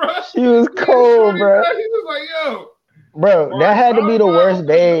sick, bro. she was cold, bro. He was like, "Yo, Bro, that had to be the worst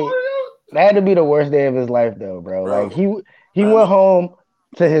day. That had to be the worst day of his life, though, bro. Like he went home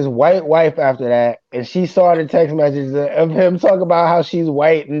to his white wife after that, and she saw the text messages of him talking about how she's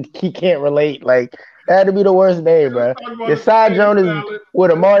white and he can't relate. Like that had to be the worst day, bro. Your side joint is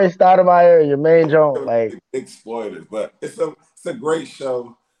with Amari Stoudemire, and your main joint, like big spoilers, but it's a great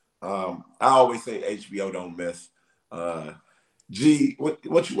show. I always say HBO don't miss. G,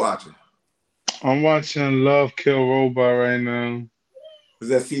 what you watching? I'm watching Love Kill Robot right now. Is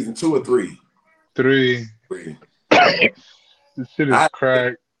that season 2 or 3? 3. 3. This shit is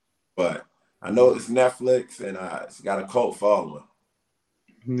crack. But I know it's Netflix and it's got a cult following.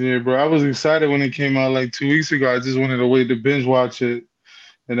 Yeah, bro. I was excited when it came out like 2 weeks ago. I just wanted to wait to binge watch it.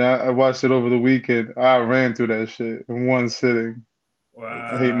 And I watched it over the weekend. I ran through that shit in one sitting.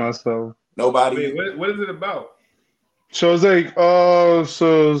 Wow. I hate myself. Nobody. What is it about? So it's like,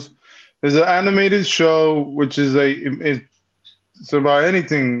 it's an animated show, which is it's about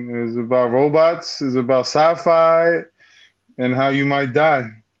anything. It's about robots. It's about sci-fi and how you might die.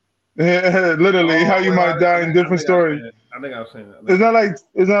 Literally, how you might die in different stories. I think I've seen it. It's not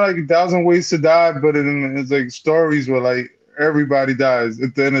like 1,000 ways to die, but it's like stories where like everybody dies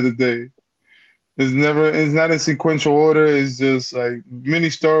at the end of the day. It's not in sequential order. It's just like mini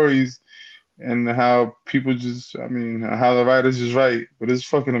stories and how people just, I mean, how the writers just write. But it's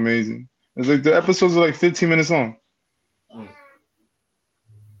fucking amazing. It's like the episodes are like 15 minutes long.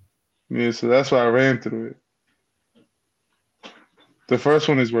 Yeah, so that's why I ran through it. The first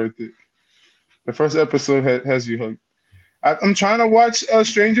one is worth it. The first episode has you hooked. I'm trying to watch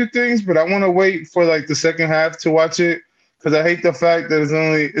Stranger Things, but I want to wait for like the second half to watch it because I hate the fact that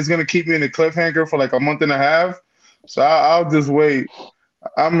it's gonna keep me in a cliffhanger for like a month and a half. So I'll just wait.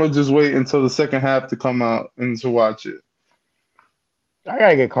 I'm gonna just wait until the second half to come out and to watch it. I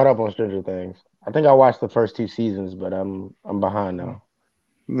gotta get caught up on Stranger Things. I think I watched the first 2 seasons, but I'm behind now.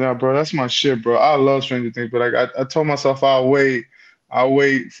 Yeah, bro, that's my shit, bro. I love Stranger Things, but I told myself I'll wait. I'll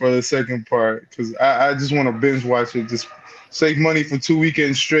wait for the second part because I just want to binge watch it. Just save money for 2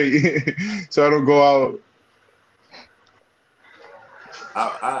 weekends straight, so I don't go out.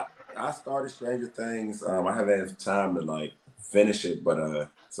 I started Stranger Things. I haven't had time to like finish it, but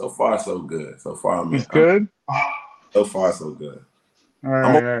so far so good. So far It's good. So far so good. All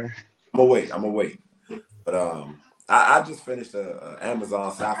right. I'm gonna wait. But I just finished a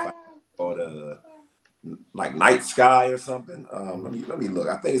Amazon sci-fi called like Night Sky or something. Let me look.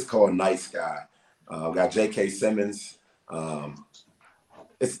 I think it's called Night Sky. Got J.K. Simmons.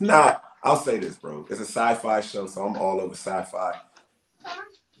 It's not. I'll say this, bro. It's a sci-fi show, so I'm all over sci-fi.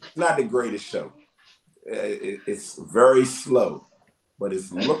 It's not the greatest show. It's very slow, but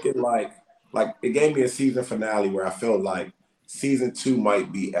it's looking like it gave me a season finale where I felt like season 2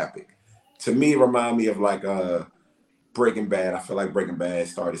 might be epic. To me, it reminded me of like Breaking Bad. I feel like Breaking Bad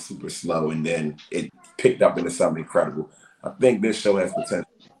started super slow and then it picked up into something incredible. I think this show has potential.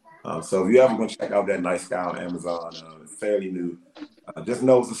 So if you ever going to check out that Night Sky on Amazon, it's fairly new. Just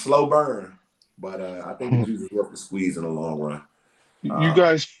know it's a slow burn, but I think the juice is worth the squeeze in the long run. You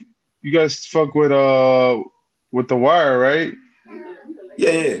guys fuck with The Wire, right?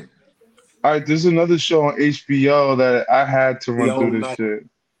 Yeah. All right, there's another show on HBO that I had to run through this shit.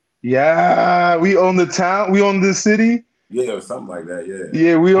 Yeah, we own the town. We own the city. Yeah, or something like that. Yeah.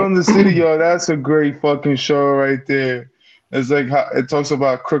 Yeah, we own the city, yo. That's a great fucking show right there. It's like how it talks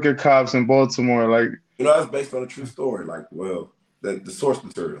about crooked cops in Baltimore. Like, that's based on a true story. Like, well, the source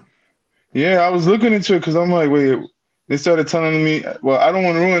material. Yeah, I was looking into it because I'm like, wait. They started telling me, well, I don't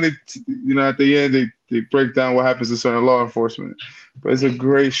want to ruin it. At the end, they break down what happens to certain law enforcement. But it's a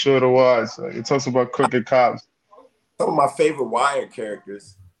great show to watch. Like, it talks about crooked cops. Some of my favorite Wire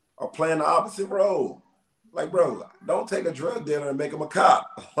characters are playing the opposite role. Like, bro, don't take a drug dealer and make him a cop.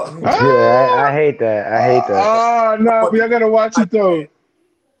 Yeah, I hate that. No, but I gotta watch it though.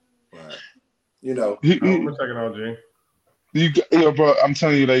 But, I'm gonna check it out, G. Bro, I'm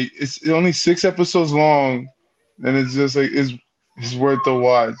telling you, like, it's only 6 episodes long, and it's just like it's worth the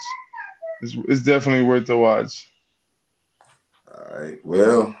watch. It's definitely worth the watch. All right.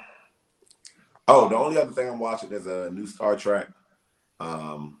 Well, the only other thing I'm watching is a new Star Trek.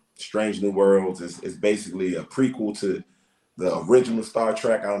 Strange New Worlds is basically a prequel to the original Star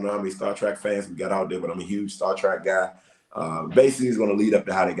Trek. I don't know how many Star Trek fans we got out there, but I'm a huge Star Trek guy. Basically, it's going to lead up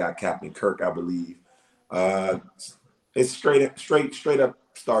to how they got Captain Kirk, I believe. It's straight up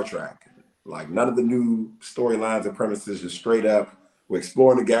Star Trek. Like, none of the new storylines and premises, just straight up. We're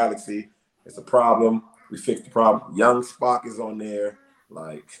exploring the galaxy. It's a problem. We fixed the problem. Young Spock is on there.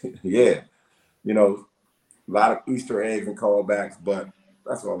 Like, yeah. A lot of Easter eggs and callbacks, but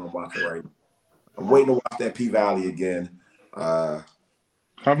that's all I'm watching right now. I'm waiting to watch that P-Valley again. How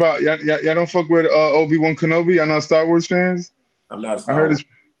about y'all don't fuck with Obi-Wan Kenobi? Y'all not Star Wars fans? I'm not a Star Wars.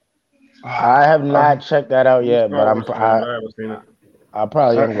 I have not checked that out yet, but I haven't seen it. I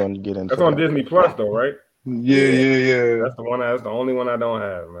probably am going to get into it. That's on Disney Plus though, right? Yeah. That's the only one I don't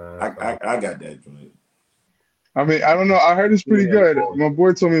have, man. I got that joint. I mean, I don't know. I heard it's pretty good. My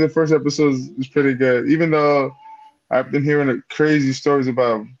boy told me the first episode is pretty good, even though I've been hearing crazy stories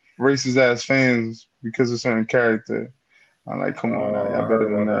about racist ass fans because of certain character. I'm like, come on, y'all better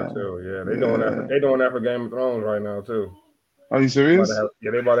than that. Too. Yeah, they doing that for Game of Thrones right now too. Are you serious?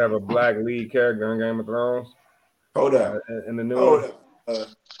 They about to have a black lead character in Game of Thrones. Hold up. In the new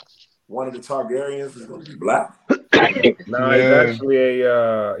one of the Targaryens is going to be black. No,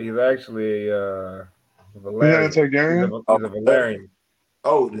 he's actually a Valerian. He's not a Targaryen? He's a Valerian.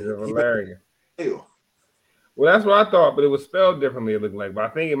 Oh, he's a Valerian. Ew. Well, that's what I thought, but it was spelled differently. It looked like, but I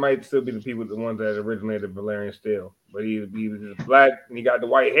think it might still be the ones that originated Valerian still. But he was black and he got the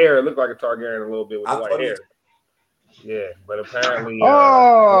white hair. It looked like a Targaryen a little bit with the white hair. Yeah, but apparently.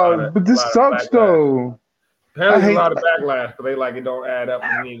 But this sucks though. Apparently, there's a lot of backlash because they like it don't add up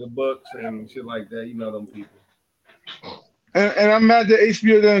in the books and shit like that. You know them people. And I'm mad that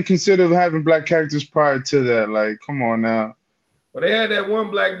HBO didn't consider having black characters prior to that. Like, come on now. Well, they had that one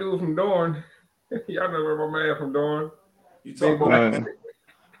black dude from Dorn. Y'all remember my man from Dorn? You Big talking black. about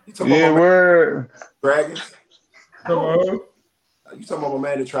you talking Yeah, about my man we're dragons? Come on. You talking about my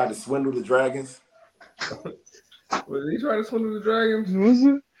man that tried to swindle the dragons? Was he trying to swindle the dragons? was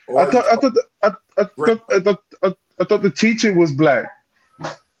it? Or I thought the teacher was black.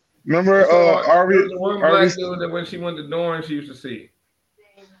 Remember, There was Ari? the one Ari black dude that when she went to Dorn, she used to see.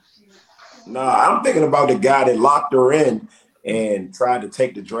 Nah, I'm thinking about the guy that locked her in and tried to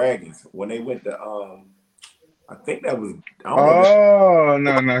take the dragons when they went to I think that was I don't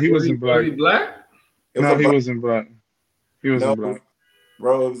know. Oh no, he Was wasn't black. he black? It was No, a he black, wasn't black. He wasn't no, black.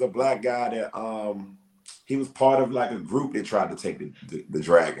 bro. It was a black guy that he was part of like a group that tried to take the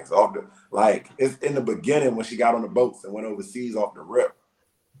dragons off the it's in the beginning when she got on the boats and went overseas off the rip.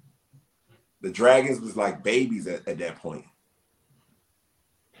 The dragons was like babies at that point.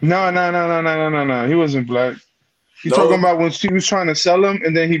 No. He wasn't black. You No. talking about when she was trying to sell him,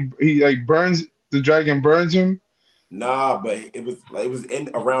 and then he like burns the dragon, burns him. Nah, but it was in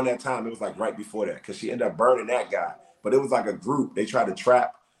around that time. It was like right before that because she ended up burning that guy. But it was like a group. They tried to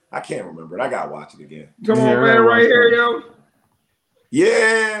trap. I can't remember it. I gotta watch it again. Come Yeah, on, I man, gotta right watch here, that. yo.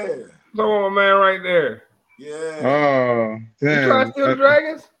 Yeah. Come on, man, right there. Yeah. Oh You trying damn! to steal the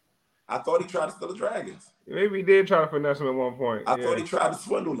dragons? I thought he tried to steal the dragons. Maybe he did try to finesse them at one point. I thought he tried to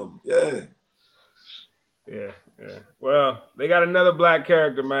swindle them. Yeah. Yeah. Well, they got another black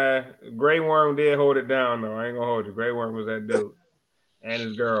character, man. Grey Worm did hold it down, though. I ain't gonna hold you. Grey Worm was that dude and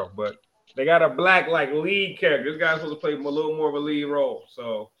his girl, but they got a black lead character. This guy's supposed to play a little more of a lead role,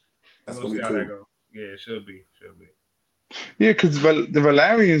 so That's we'll gonna see be how cool. that goes. Yeah, it should be. Yeah, because the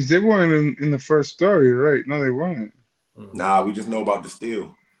Valerians, they weren't in the first story, right? No, they weren't. Nah, we just know about the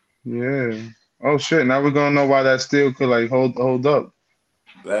steal. Yeah. Oh shit! Now we're gonna know why that steel could like hold up.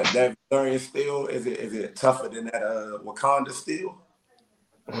 That Valerian steel is it tougher than that Wakanda steel?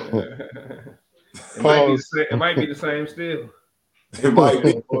 It might be the same still. It might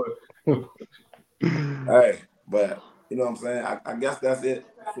be. Hey, but you know what I'm saying? I guess that's it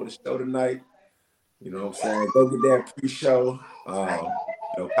for the show tonight. You know what I'm saying? Go get that pre-show.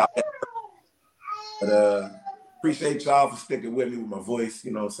 But appreciate y'all for sticking with me with my voice.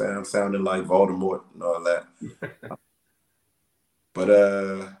 You know what I'm saying? I'm sounding like Voldemort and all that. But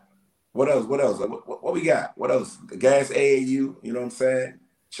what else? What we got? What else? The Gas AAU, you know what I'm saying?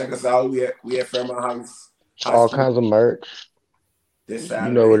 Check us out. We at Fairmount House. All kinds of merch. This Saturday.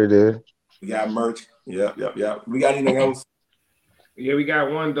 You know what it is. We got merch. Yep. We got anything else? Yeah, we got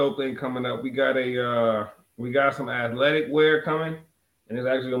one dope thing coming up. We got some athletic wear coming, and it's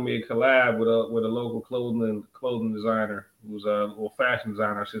actually gonna be a collab with a local clothing designer who's fashion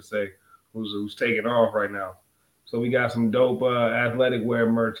designer, I should say, who's taking off right now. So we got some dope athletic wear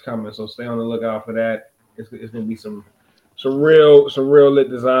merch coming. So stay on the lookout for that. It's gonna be some real lit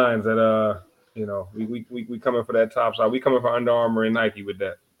designs that we coming for that top side. We coming for Under Armour and Nike with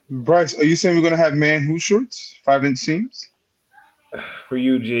that. Bryce, are you saying we're gonna have man hoop shorts, 5-inch seams? For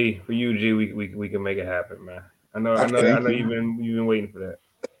UG, we can make it happen, man. I know you've been waiting for that.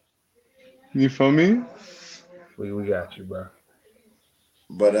 You feel me? We got you, bro.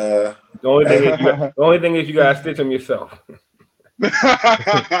 But the only thing is you gotta stitch them yourself.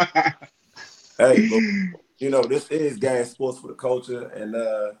 Hey, but, this is Gas Sports for the Culture, and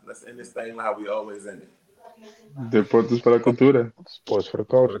let's end this thing how we always end it. Deportes para la cultura. Sports for the For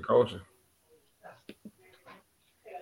culture. the culture.